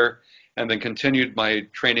training there, and then continued my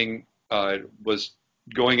training, was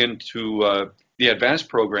going into the advanced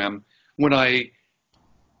program when I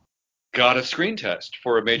got a screen test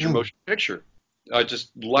for a major motion picture. I just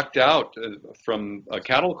lucked out from a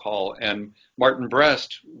cattle call, and Martin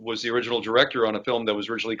Brest was the original director on a film that was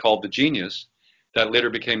originally called The Genius that later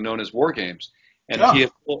became known as War Games. And he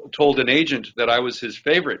had told an agent that I was his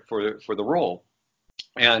favorite for the role.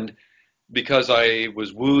 And because I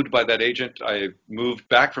was wooed by that agent, I moved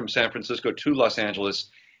back from San Francisco to Los Angeles.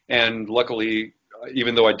 And luckily,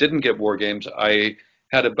 even though I didn't get War Games, I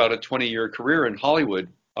had about a 20-year career in Hollywood,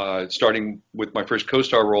 starting with my first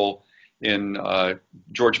co-star role in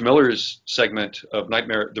George Miller's segment of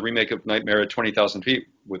Nightmare, the remake of Nightmare at 20,000 Feet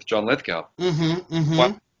with John Lithgow.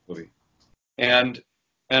 Movie. And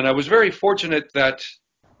I was very fortunate that,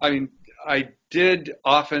 I did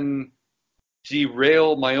often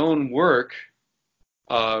derail my own work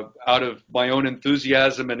out of my own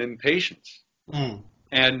enthusiasm and impatience,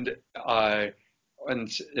 and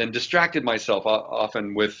distracted myself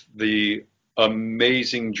often with the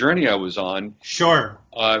amazing journey I was on. Sure.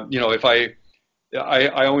 If I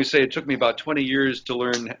always say it took me about 20 years to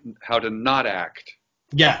learn how to not act.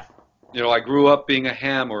 Yeah. I grew up being a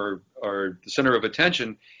ham or the center of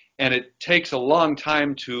attention, and it takes a long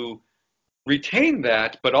time to retain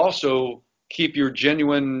that, but also keep your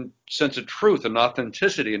genuine sense of truth and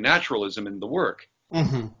authenticity and naturalism in the work.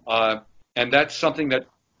 And that's something that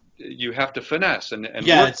you have to finesse and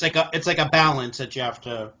yeah, work. It's like a balance that you have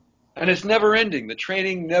to. And it's never ending. The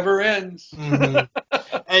training never ends. And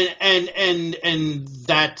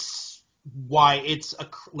that's why it's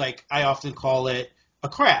like I often call it a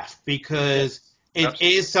craft, because it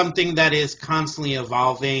Absolutely. is something that is constantly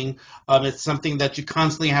evolving. It's something that you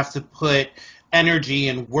constantly have to put energy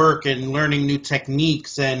and work and learning new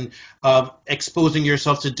techniques and exposing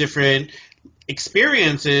yourself to different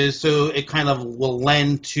experiences, so it kind of will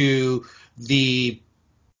lend to the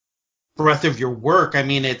breadth of your work. I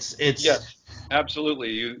mean, it's Yes,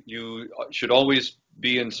 absolutely. You should always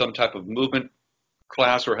be in some type of movement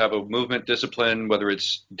class or have a movement discipline, whether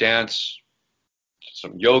it's dance,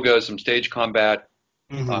 some yoga, some stage combat.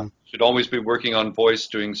 mhm. Should always be working on voice,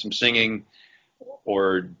 doing some singing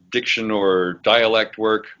or diction or dialect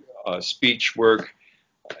work, speech work,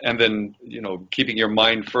 and then keeping your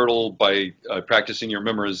mind fertile by practicing your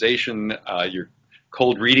memorization, your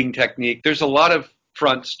cold reading technique. There's a lot of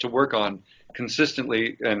fronts to work on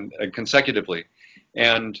consistently and consecutively,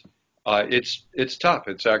 and it's tough.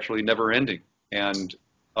 It's actually never ending. And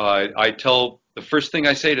I tell the first thing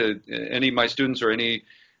I say to any of my students or any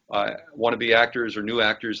wannabe actors or new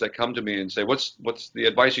actors that come to me and say, "What's the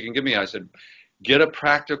advice you can give me?" I said, "Get a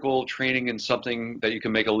practical training in something that you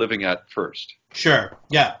can make a living at first. Sure,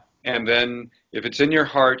 yeah, And then if it's in your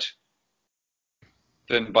heart,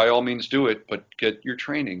 then by all means do it, but get your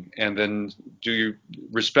training. And then do you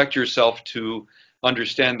respect yourself to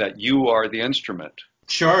understand that you are the instrument."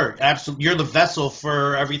 sure, absolutely. You're the vessel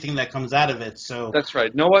for everything that comes out of it. So That's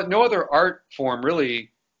right. No other art form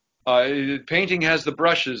really. Painting has the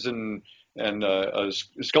brushes, and a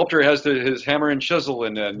sculptor has his hammer and chisel,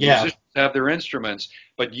 and yeah, musicians have their instruments.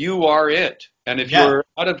 But you are it. And if yeah, you're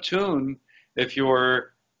out of tune, if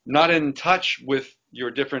you're not in touch with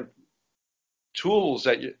your different tools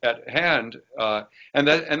at hand, and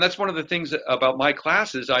that's one of the things about my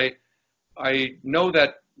classes. I know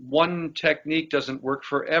that one technique doesn't work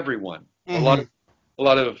for everyone. A lot hmm,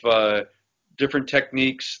 of different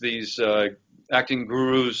techniques. These acting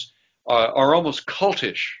gurus are almost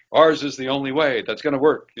cultish. Ours is the only way that's going to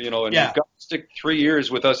work, and you've yeah, got to stick 3 years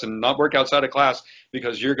with us and not work outside of class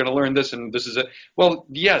because you're going to learn this and this is it. Well,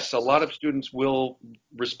 yes, a lot of students will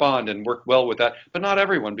respond and work well with that, but not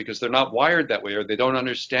everyone because they're not wired that way or they don't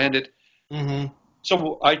understand it. hmm,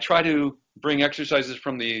 So I try to bring exercises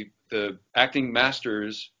from the acting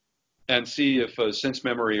masters and see if a sense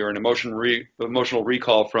memory or an emotional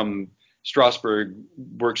recall from Strasberg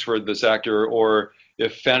works for this actor, or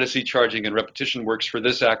if fantasy charging and repetition works for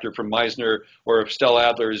this actor from Meisner, or if Stella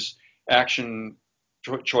Adler's action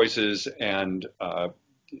choices and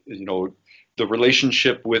the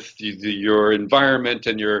relationship with your environment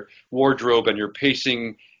and your wardrobe and your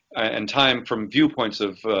pacing and time from viewpoints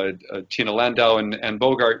of Tina Landau and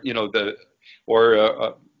Bogart,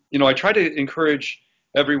 I try to encourage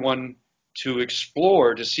everyone to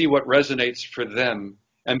explore to see what resonates for them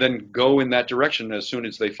and then go in that direction as soon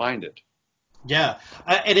as they find it. yeah.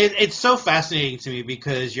 And it's so fascinating to me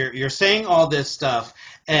because you're saying all this stuff,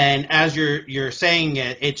 and as you're saying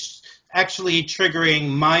it, it's actually triggering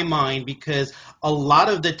my mind because a lot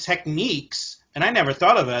of the techniques. And I never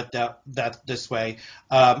thought of it that this way.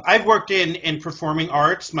 I've worked in performing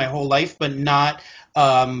arts my whole life, but not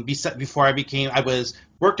before I was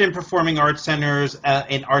worked in performing arts centers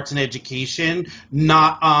in arts and education,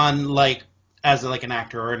 not on like as like an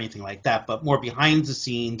actor or anything like that, but more behind the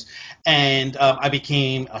scenes. And I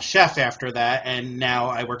became a chef after that, and now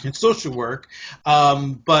I work in social work.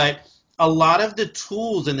 But a lot of the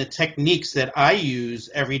tools and the techniques that I use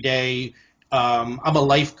every day. I'm a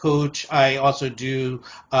life coach. I also do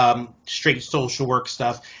straight social work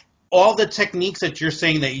stuff. All the techniques that you're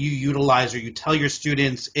saying that you utilize or you tell your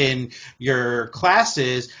students in your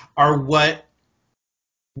classes are what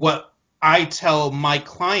I tell my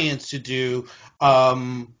clients to do,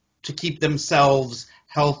 to keep themselves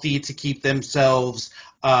healthy, to keep themselves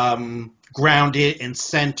grounded and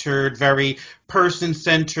centered, very person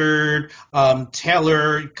centered,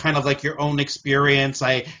 tailor kind of like your own experience.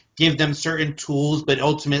 I give them certain tools, but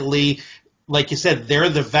ultimately, like you said, they're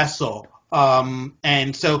the vessel.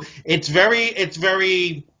 And so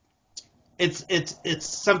it's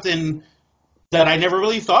something that I never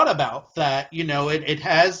really thought about. That it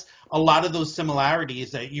has a lot of those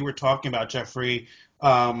similarities that you were talking about, Jeffrey,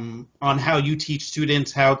 on how you teach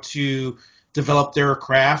students how to develop their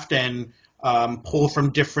craft and pull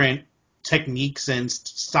from different techniques and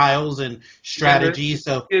styles and Yeah, and strategies.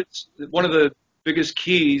 So, it's one of the biggest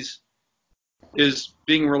keys is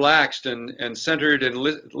being relaxed and centered and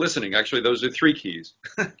listening. Actually, those are three keys.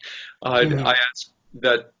 I mhm, ask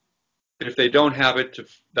that if they don't have it,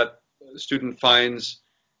 that student finds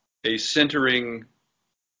a centering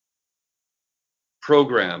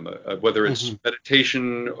program, whether it's mhm,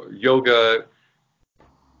 meditation, yoga,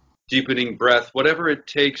 deepening breath, whatever it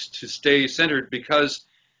takes to stay centered. Because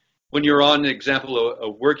when you're on, example, a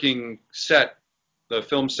working set, the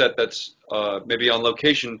film set that's maybe on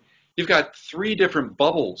location, you've got three different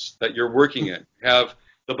bubbles that you're working in. You have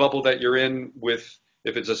the bubble that you're in with,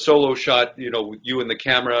 if it's a solo shot, you and the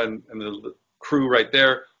camera and the crew right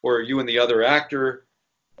there, or you and the other actor.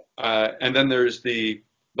 And then there's the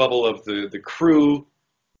bubble of the crew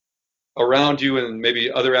around you and maybe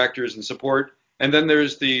other actors and support. And then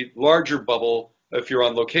there's the larger bubble if you're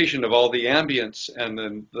on location of all the ambience and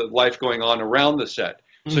then the life going on around the set.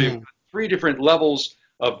 So you've got three different levels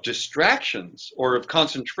of distractions or of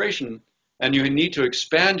concentration, and you need to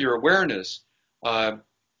expand your awareness. And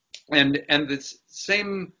this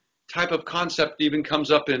same type of concept even comes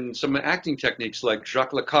up in some acting techniques like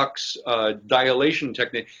Jacques Lecoq's dilation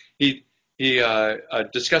technique. He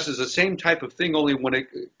discusses the same type of thing, only when it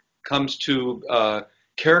comes to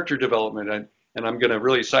character development. And I'm going to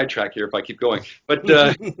really sidetrack here if I keep going. But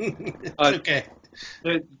okay.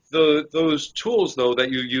 Those tools, though, that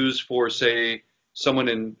you use for, say, someone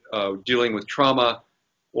in dealing with trauma,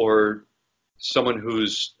 or someone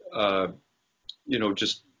who's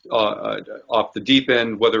just off the deep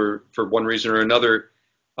end, whether for one reason or another,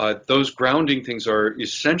 those grounding things are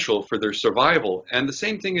essential for their survival. And the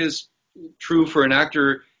same thing is true for an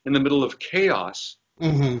actor in the middle of chaos,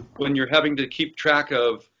 when you're having to keep track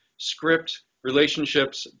of script,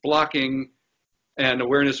 relationships, blocking, and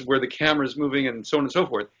awareness of where the camera is moving, and so on and so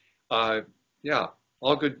forth. All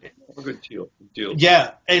good deals.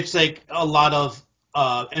 Yeah, it's like a lot of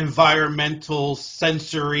environmental,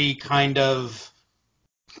 sensory kind of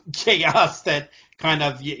chaos that kind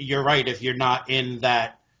of, you're right, if you're not in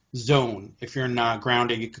that zone, if you're not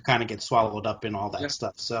grounded, you could kind of get swallowed up in all that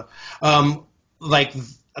stuff. So like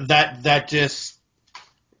that just,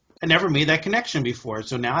 I never made that connection before,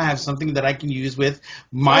 so now I have something that I can use with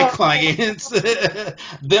my clients.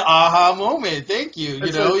 The aha moment. Thank you.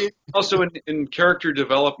 Also in character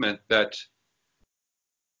development, that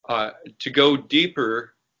to go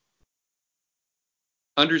deeper,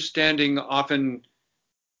 understanding often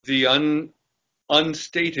the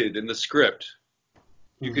unstated in the script.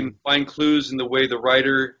 You can find clues in the way the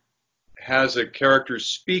writer has a character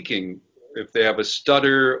speaking, if they have a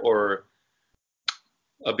stutter or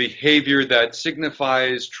a behavior that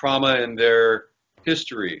signifies trauma in their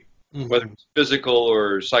history, whether it's physical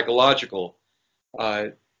or psychological.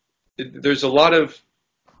 There's a lot of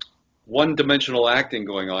one-dimensional acting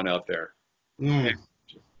going on out there.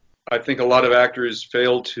 I think a lot of actors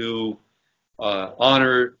fail to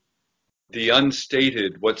honor the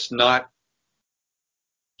unstated, what's not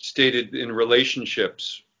stated in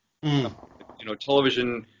relationships.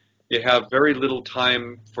 Television, you have very little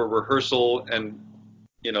time for rehearsal, and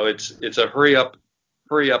it's a hurry up.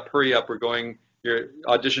 You're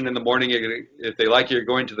audition in the morning. If they like you, you're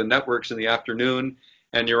going to the networks in the afternoon,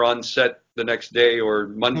 and you're on set the next day or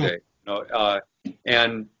Monday. There's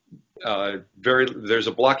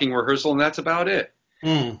a blocking rehearsal, and that's about it.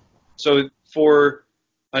 So for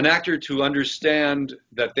an actor to understand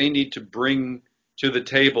that they need to bring to the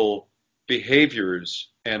table behaviors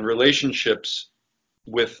and relationships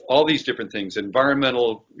with all these different things,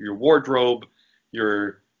 environmental, your wardrobe,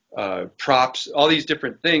 your props, all these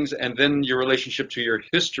different things, and then your relationship to your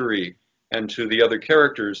history and to the other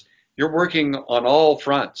characters, you're working on all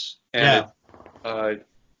fronts. And it's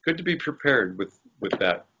good to be prepared with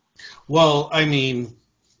that. Well, I mean,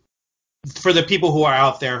 for the people who are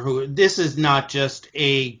out there, who this is not just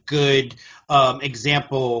a good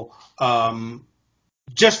example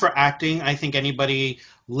just for acting. I think anybody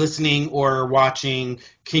listening or watching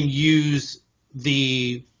can use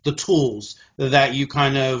the tools that you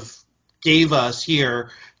kind of gave us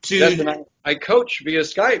here to. I coach via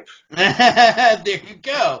Skype. There you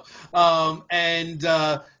go.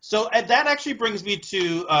 So that actually brings me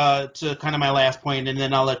to kind of my last point, and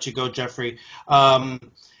then I'll let you go, Jeffrey.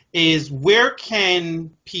 Is where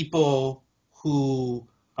can people who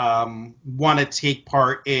want to take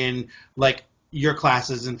part in like your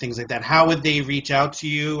classes and things like that, how would they reach out to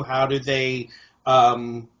you? How do they?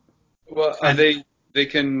 They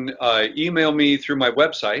can email me through my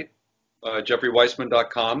website,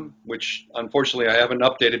 jeffreyweissman.com, which unfortunately I haven't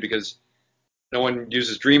updated because no one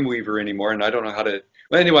uses Dreamweaver anymore, and I don't know how to.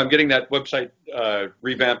 Well, anyway, I'm getting that website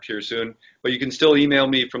revamped here soon. But you can still email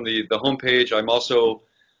me from the homepage. I'm also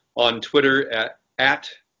on Twitter at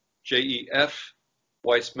JEF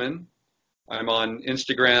Weissman. I'm on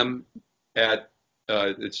Instagram at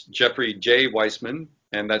it's Jeffrey J. Weissman,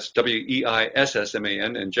 and that's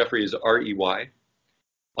Weissman, and Jeffrey is REY.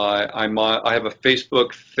 I have a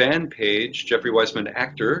Facebook fan page, Jeffrey Weissman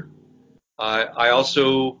Actor. I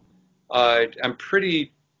also I'm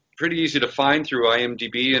pretty easy to find through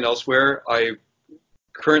IMDb and elsewhere. I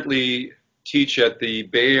currently teach at the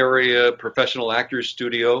Bay Area Professional Actors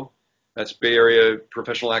Studio. That's Bay Area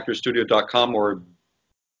Professional Actors Studio.com or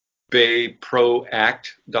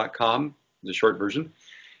bayproact.com, the short version.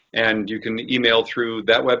 And you can email through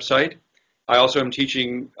that website. I also am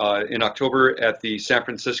teaching in October at the San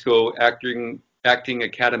Francisco Acting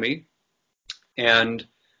Academy. And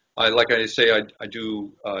like I say, I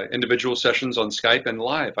do individual sessions on Skype and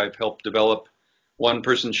live. I've helped develop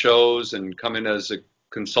one-person shows and come in as a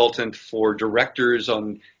consultant for directors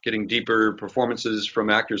on getting deeper performances from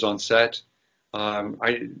actors on set.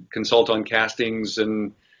 I consult on castings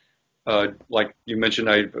and like you mentioned,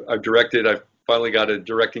 I've directed. I've finally got a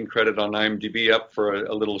directing credit on IMDb up for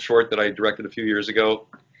a little short that I directed a few years ago.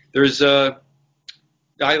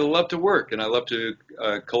 I love to work and I love to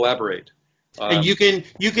collaborate. And you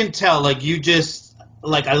can tell, like, you just,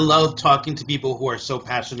 like, I love talking to people who are so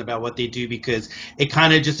passionate about what they do because it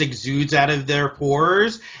kind of just exudes out of their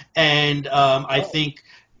pores. And I think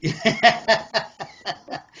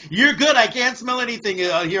you're good. I can't smell anything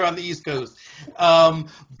here on the East Coast.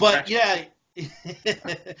 But yeah,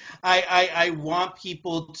 I want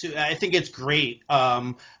people to. I think it's great.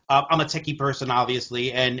 I'm a techie person,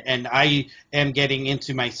 obviously, and I am getting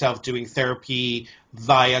into myself doing therapy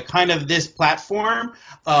via kind of this platform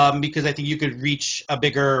because I think you could reach a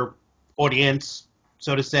bigger audience,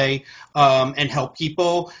 so to say, and help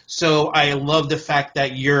people. So I love the fact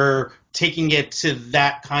that you're taking it to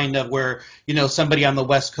that kind of where, you know, somebody on the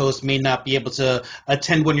West Coast may not be able to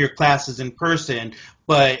attend one of your classes in person,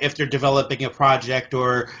 but if they're developing a project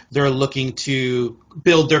or they're looking to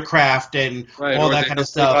build their craft and right, all or that they kind have of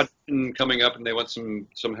stuff. audition coming up and they want some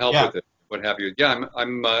help Yeah. with it, what have you. Yeah,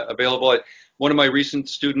 I'm available. One of my recent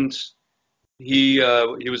students, he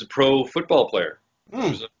was a pro football player. He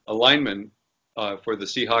Mm. was a lineman for the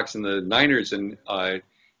Seahawks and the Niners, and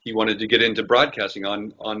he wanted to get into broadcasting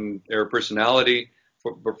on air personality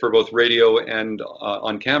for both radio and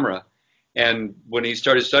on camera. And when he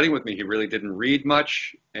started studying with me, he really didn't read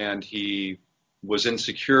much, and he was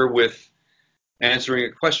insecure with answering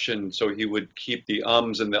a question, so he would keep the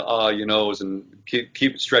ums and the you knows and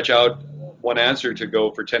keep stretch out one answer to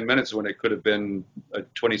go for 10 minutes when it could have been a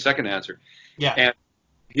 20-second answer. Yeah. And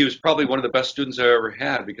he was probably one of the best students I ever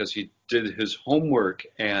had because he did his homework,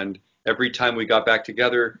 and every time we got back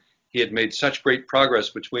together, he had made such great progress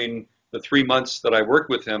between the 3 months that I worked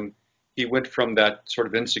with him. He went from that sort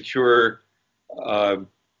of insecure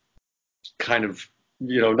kind of,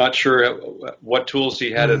 not sure what tools he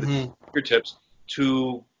had at his Mm-hmm. fingertips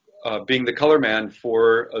to being the color man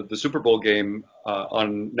for the Super Bowl game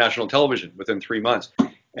on national television within 3 months.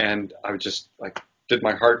 And I was just like, did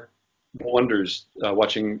my heart wonders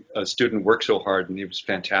watching a student work so hard, and he was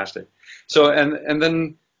fantastic. So, and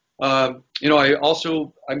then, I've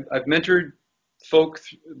mentored folk,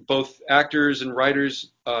 both actors and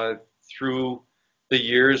writers through the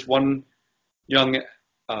years. One young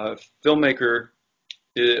filmmaker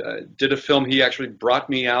did a film. He actually brought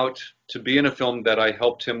me out to be in a film that I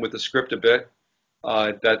helped him with the script a bit.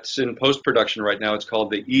 That's in post-production right now. It's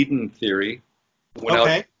called The Eden Theory. Went out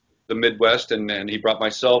Okay. the Midwest, and he brought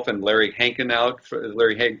myself and Larry Hankin out.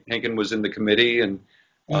 Larry Hankin was in the committee, and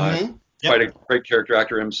Mm-hmm. quite Yep. a great character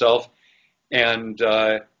actor himself. And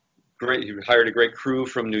great, he hired a great crew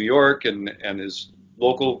from New York and his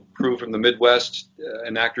local crew from the Midwest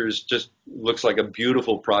and actors. Just looks like a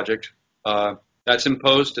beautiful project. That's in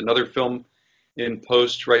post. Another film in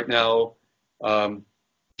post right now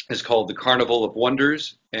is called The Carnival of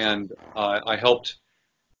Wonders, and I helped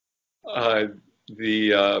the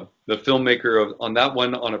filmmaker on that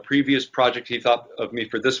one on a previous project. He thought of me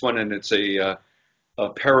for this one, and it's a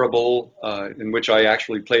parable in which I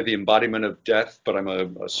actually play the embodiment of death, but I'm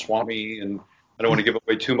a swami, and I don't want to give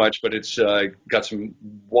away too much, but it's got some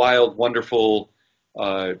wild, wonderful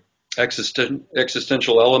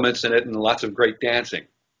existential elements in it and lots of great dancing.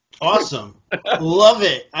 Awesome. Love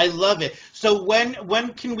it. I love it. So when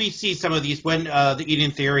can we see some of these? When the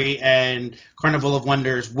Eden Theory and Carnival of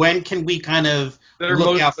Wonders, when can we kind of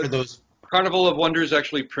look out for those? Carnival of Wonders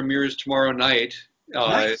actually premieres tomorrow night,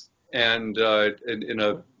 Nice. and in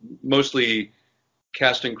a mostly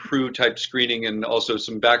cast and crew type screening, and also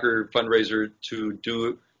some backer fundraiser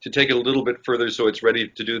to take it a little bit further so it's ready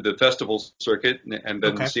to do the festival circuit and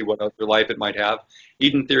then Okay. see what other life it might have.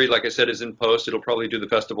 Eden Theory, like I said, is in post. It'll probably do the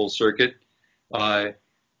festival circuit.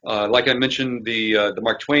 Like I mentioned, the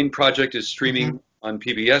Mark Twain project is Mm-hmm. streaming on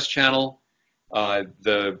PBS channel. An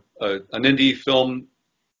indie film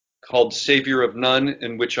called Savior of None,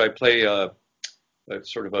 in which I play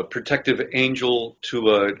sort of a protective angel to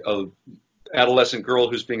a adolescent girl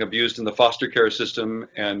who's being abused in the foster care system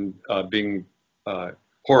and being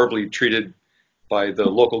horribly treated by the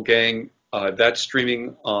local gang. That's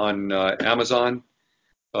streaming on Amazon.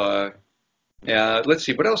 Let's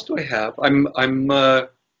see, what else do I have? I'm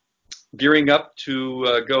gearing up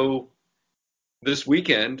to go this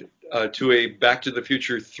weekend to a Back to the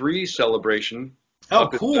Future 3 celebration. Oh,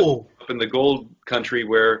 cool! Up in the Gold Country,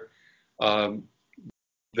 where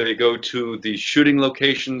they go to the shooting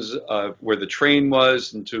locations where the train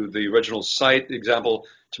was and to the original site. Example,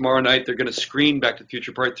 tomorrow night they're going to screen Back to the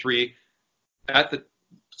Future Part 3 at the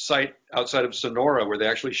site outside of Sonora where they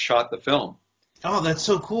actually shot the film. Oh, that's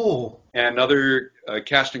so cool. And other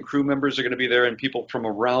cast and crew members are going to be there, and people from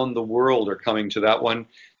around the world are coming to that one.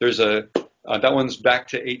 There's that one's back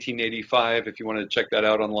to 1885. If you want to check that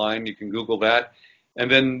out online, you can Google that. And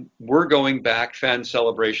then we're going back, fan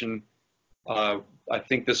celebration. I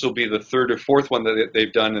think this will be the third or fourth one that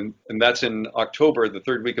they've done, and that's in October, the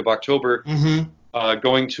third week of October,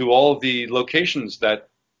 going to all the locations that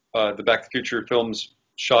the Back to the Future films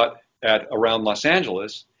shot at around Los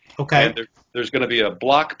Angeles. Okay. And there's going to be a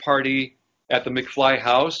block party at the McFly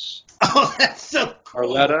house. Oh, that's so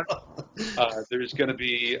cool. Arletta. There's going to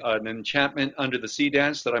be an Enchantment Under the Sea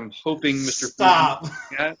dance that I'm hoping Mr. Stop.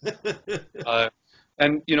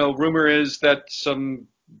 And, rumor is that some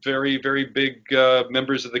very, very big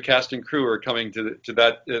members of the cast and crew are coming to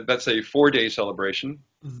that. That's a 4-day celebration.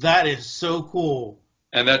 That is so cool.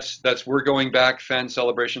 And that's We're Going Back fan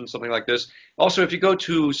celebration, something like this. Also, if you go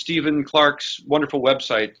to Stephen Clark's wonderful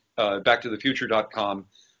website, backtothefuture.com,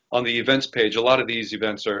 on the events page, a lot of these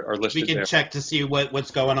events are listed there. We can check to see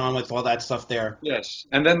what's going on with all that stuff there. Yes.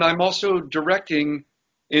 And then I'm also directing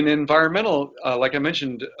in environmental, like I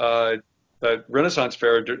mentioned, the Renaissance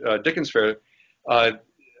Fair, Dickens Fair,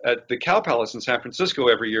 at the Cow Palace in San Francisco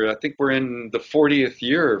every year. I think we're in the 40th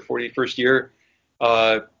year or 41st year.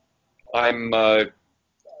 I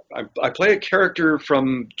play a character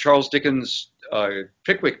from Charles Dickens'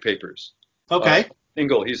 Pickwick Papers. Okay.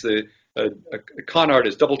 Ingle, he's a con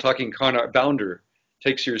artist, double-talking con art bounder,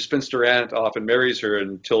 takes your spinster aunt off and marries her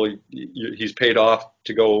until he's paid off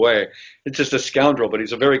to go away. It's just a scoundrel, but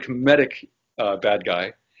he's a very comedic bad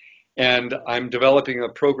guy. And I'm developing a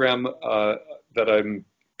program that I'm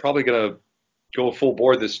probably going to go full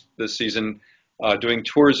board this season, doing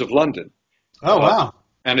tours of London. Oh, wow.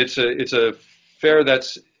 And it's a fair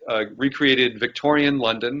that's recreated Victorian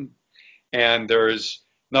London, and there's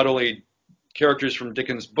not only characters from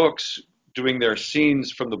Dickens' books doing their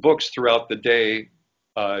scenes from the books throughout the day.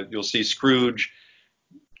 You'll see Scrooge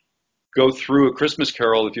go through A Christmas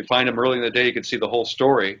Carol. If you find him early in the day, you can see the whole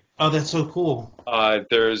story. Oh, that's so cool.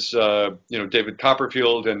 There's David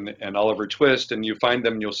Copperfield and Oliver Twist, and you find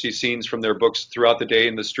them, you'll see scenes from their books throughout the day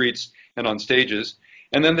in the streets and on stages.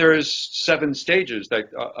 And then there's 7 stages that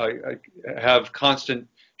have constant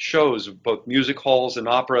shows, both music halls and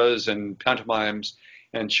operas and pantomimes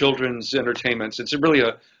and children's entertainments. It's really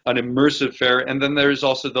an immersive fair. And then there's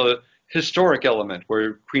also the historic element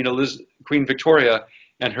where Queen Victoria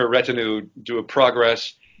and her retinue do a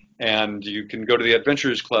progress, and you can go to the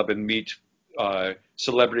Adventurers Club and meet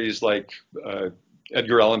celebrities like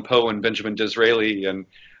Edgar Allan Poe and Benjamin Disraeli. And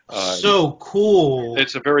so cool.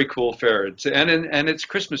 It's a very cool fair. And it's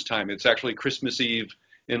Christmas time. It's actually Christmas Eve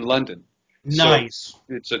in London. Nice.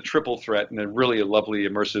 So it's a triple threat and really a lovely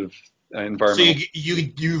immersive environment. So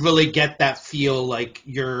you really get that feel like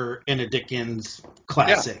you're in a Dickens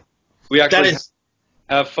classic. Yeah. We actually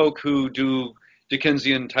have folk who do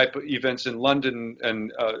Dickensian type of events in London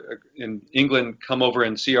and in England come over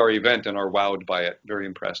and see our event and are wowed by it, very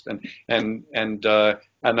impressed. And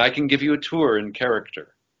I can give you a tour in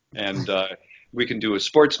character. And we can do a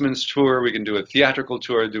sportsman's tour, we can do a theatrical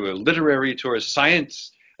tour, do a literary tour, a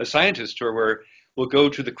scientist tour where we'll go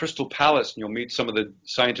to the Crystal Palace and you'll meet some of the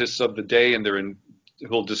scientists of the day and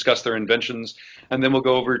who'll discuss their inventions. And then we'll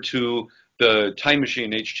go over to the Time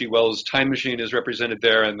Machine. H.G. Wells' Time Machine is represented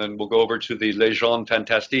there, and then we'll go over to the Légendes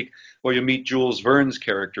Fantastiques, where you meet Jules Verne's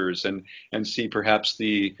characters and see perhaps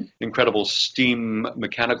the incredible steam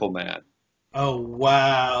mechanical man. Oh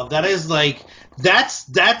wow, that is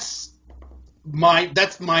that's mind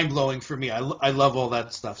blowing for me. I love all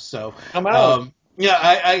that stuff. So come out. Yeah,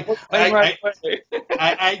 I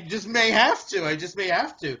just may have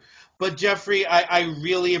to. But Jeffrey, I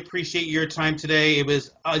really appreciate your time today. It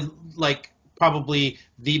was probably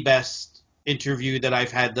the best interview that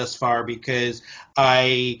I've had thus far, because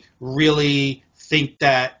I really think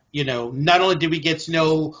that not only did we get to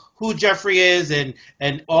know who Jeffrey is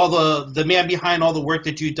and all the man behind all the work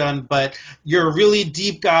that you've done, but you're a really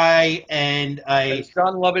deep guy, and As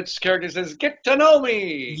John Lovett's character says, "Get to know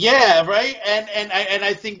me." yeah, right. And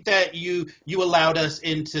I think that you allowed us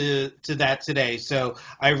into that today, so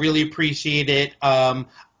I really appreciate it.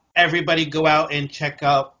 Everybody go out and check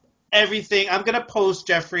out everything. I'm going to post,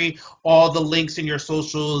 Jeffrey, all the links in your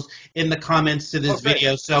socials in the comments to this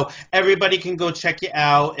video, so everybody can go check you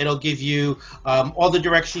out. It'll give you all the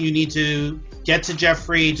direction you need to get to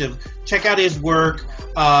Jeffrey, to check out his work.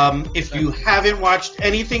 If you haven't watched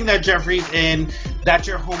anything that Jeffrey's in, that's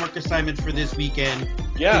your homework assignment for this weekend.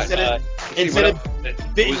 Yeah. Instead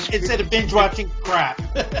of binge watching crap.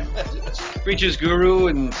 Preacher's Guru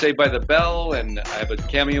and Saved by the Bell, and I have a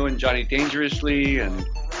cameo in Johnny Dangerously, and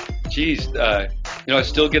I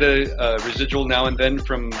still get a residual now and then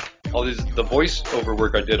from all the voiceover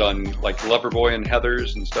work I did on like Loverboy and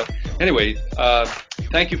Heathers and stuff. Anyway,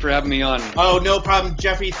 thank you for having me on. Oh, no problem,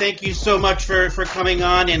 Jeffrey. Thank you so much for coming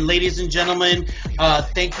on. And ladies and gentlemen,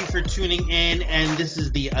 thank you for tuning in. And this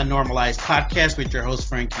is the Unnormalized Podcast with your host,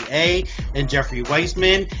 Frankie A. and Jeffrey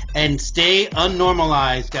Weissman. And stay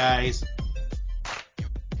unnormalized, guys.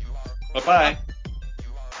 Bye-bye.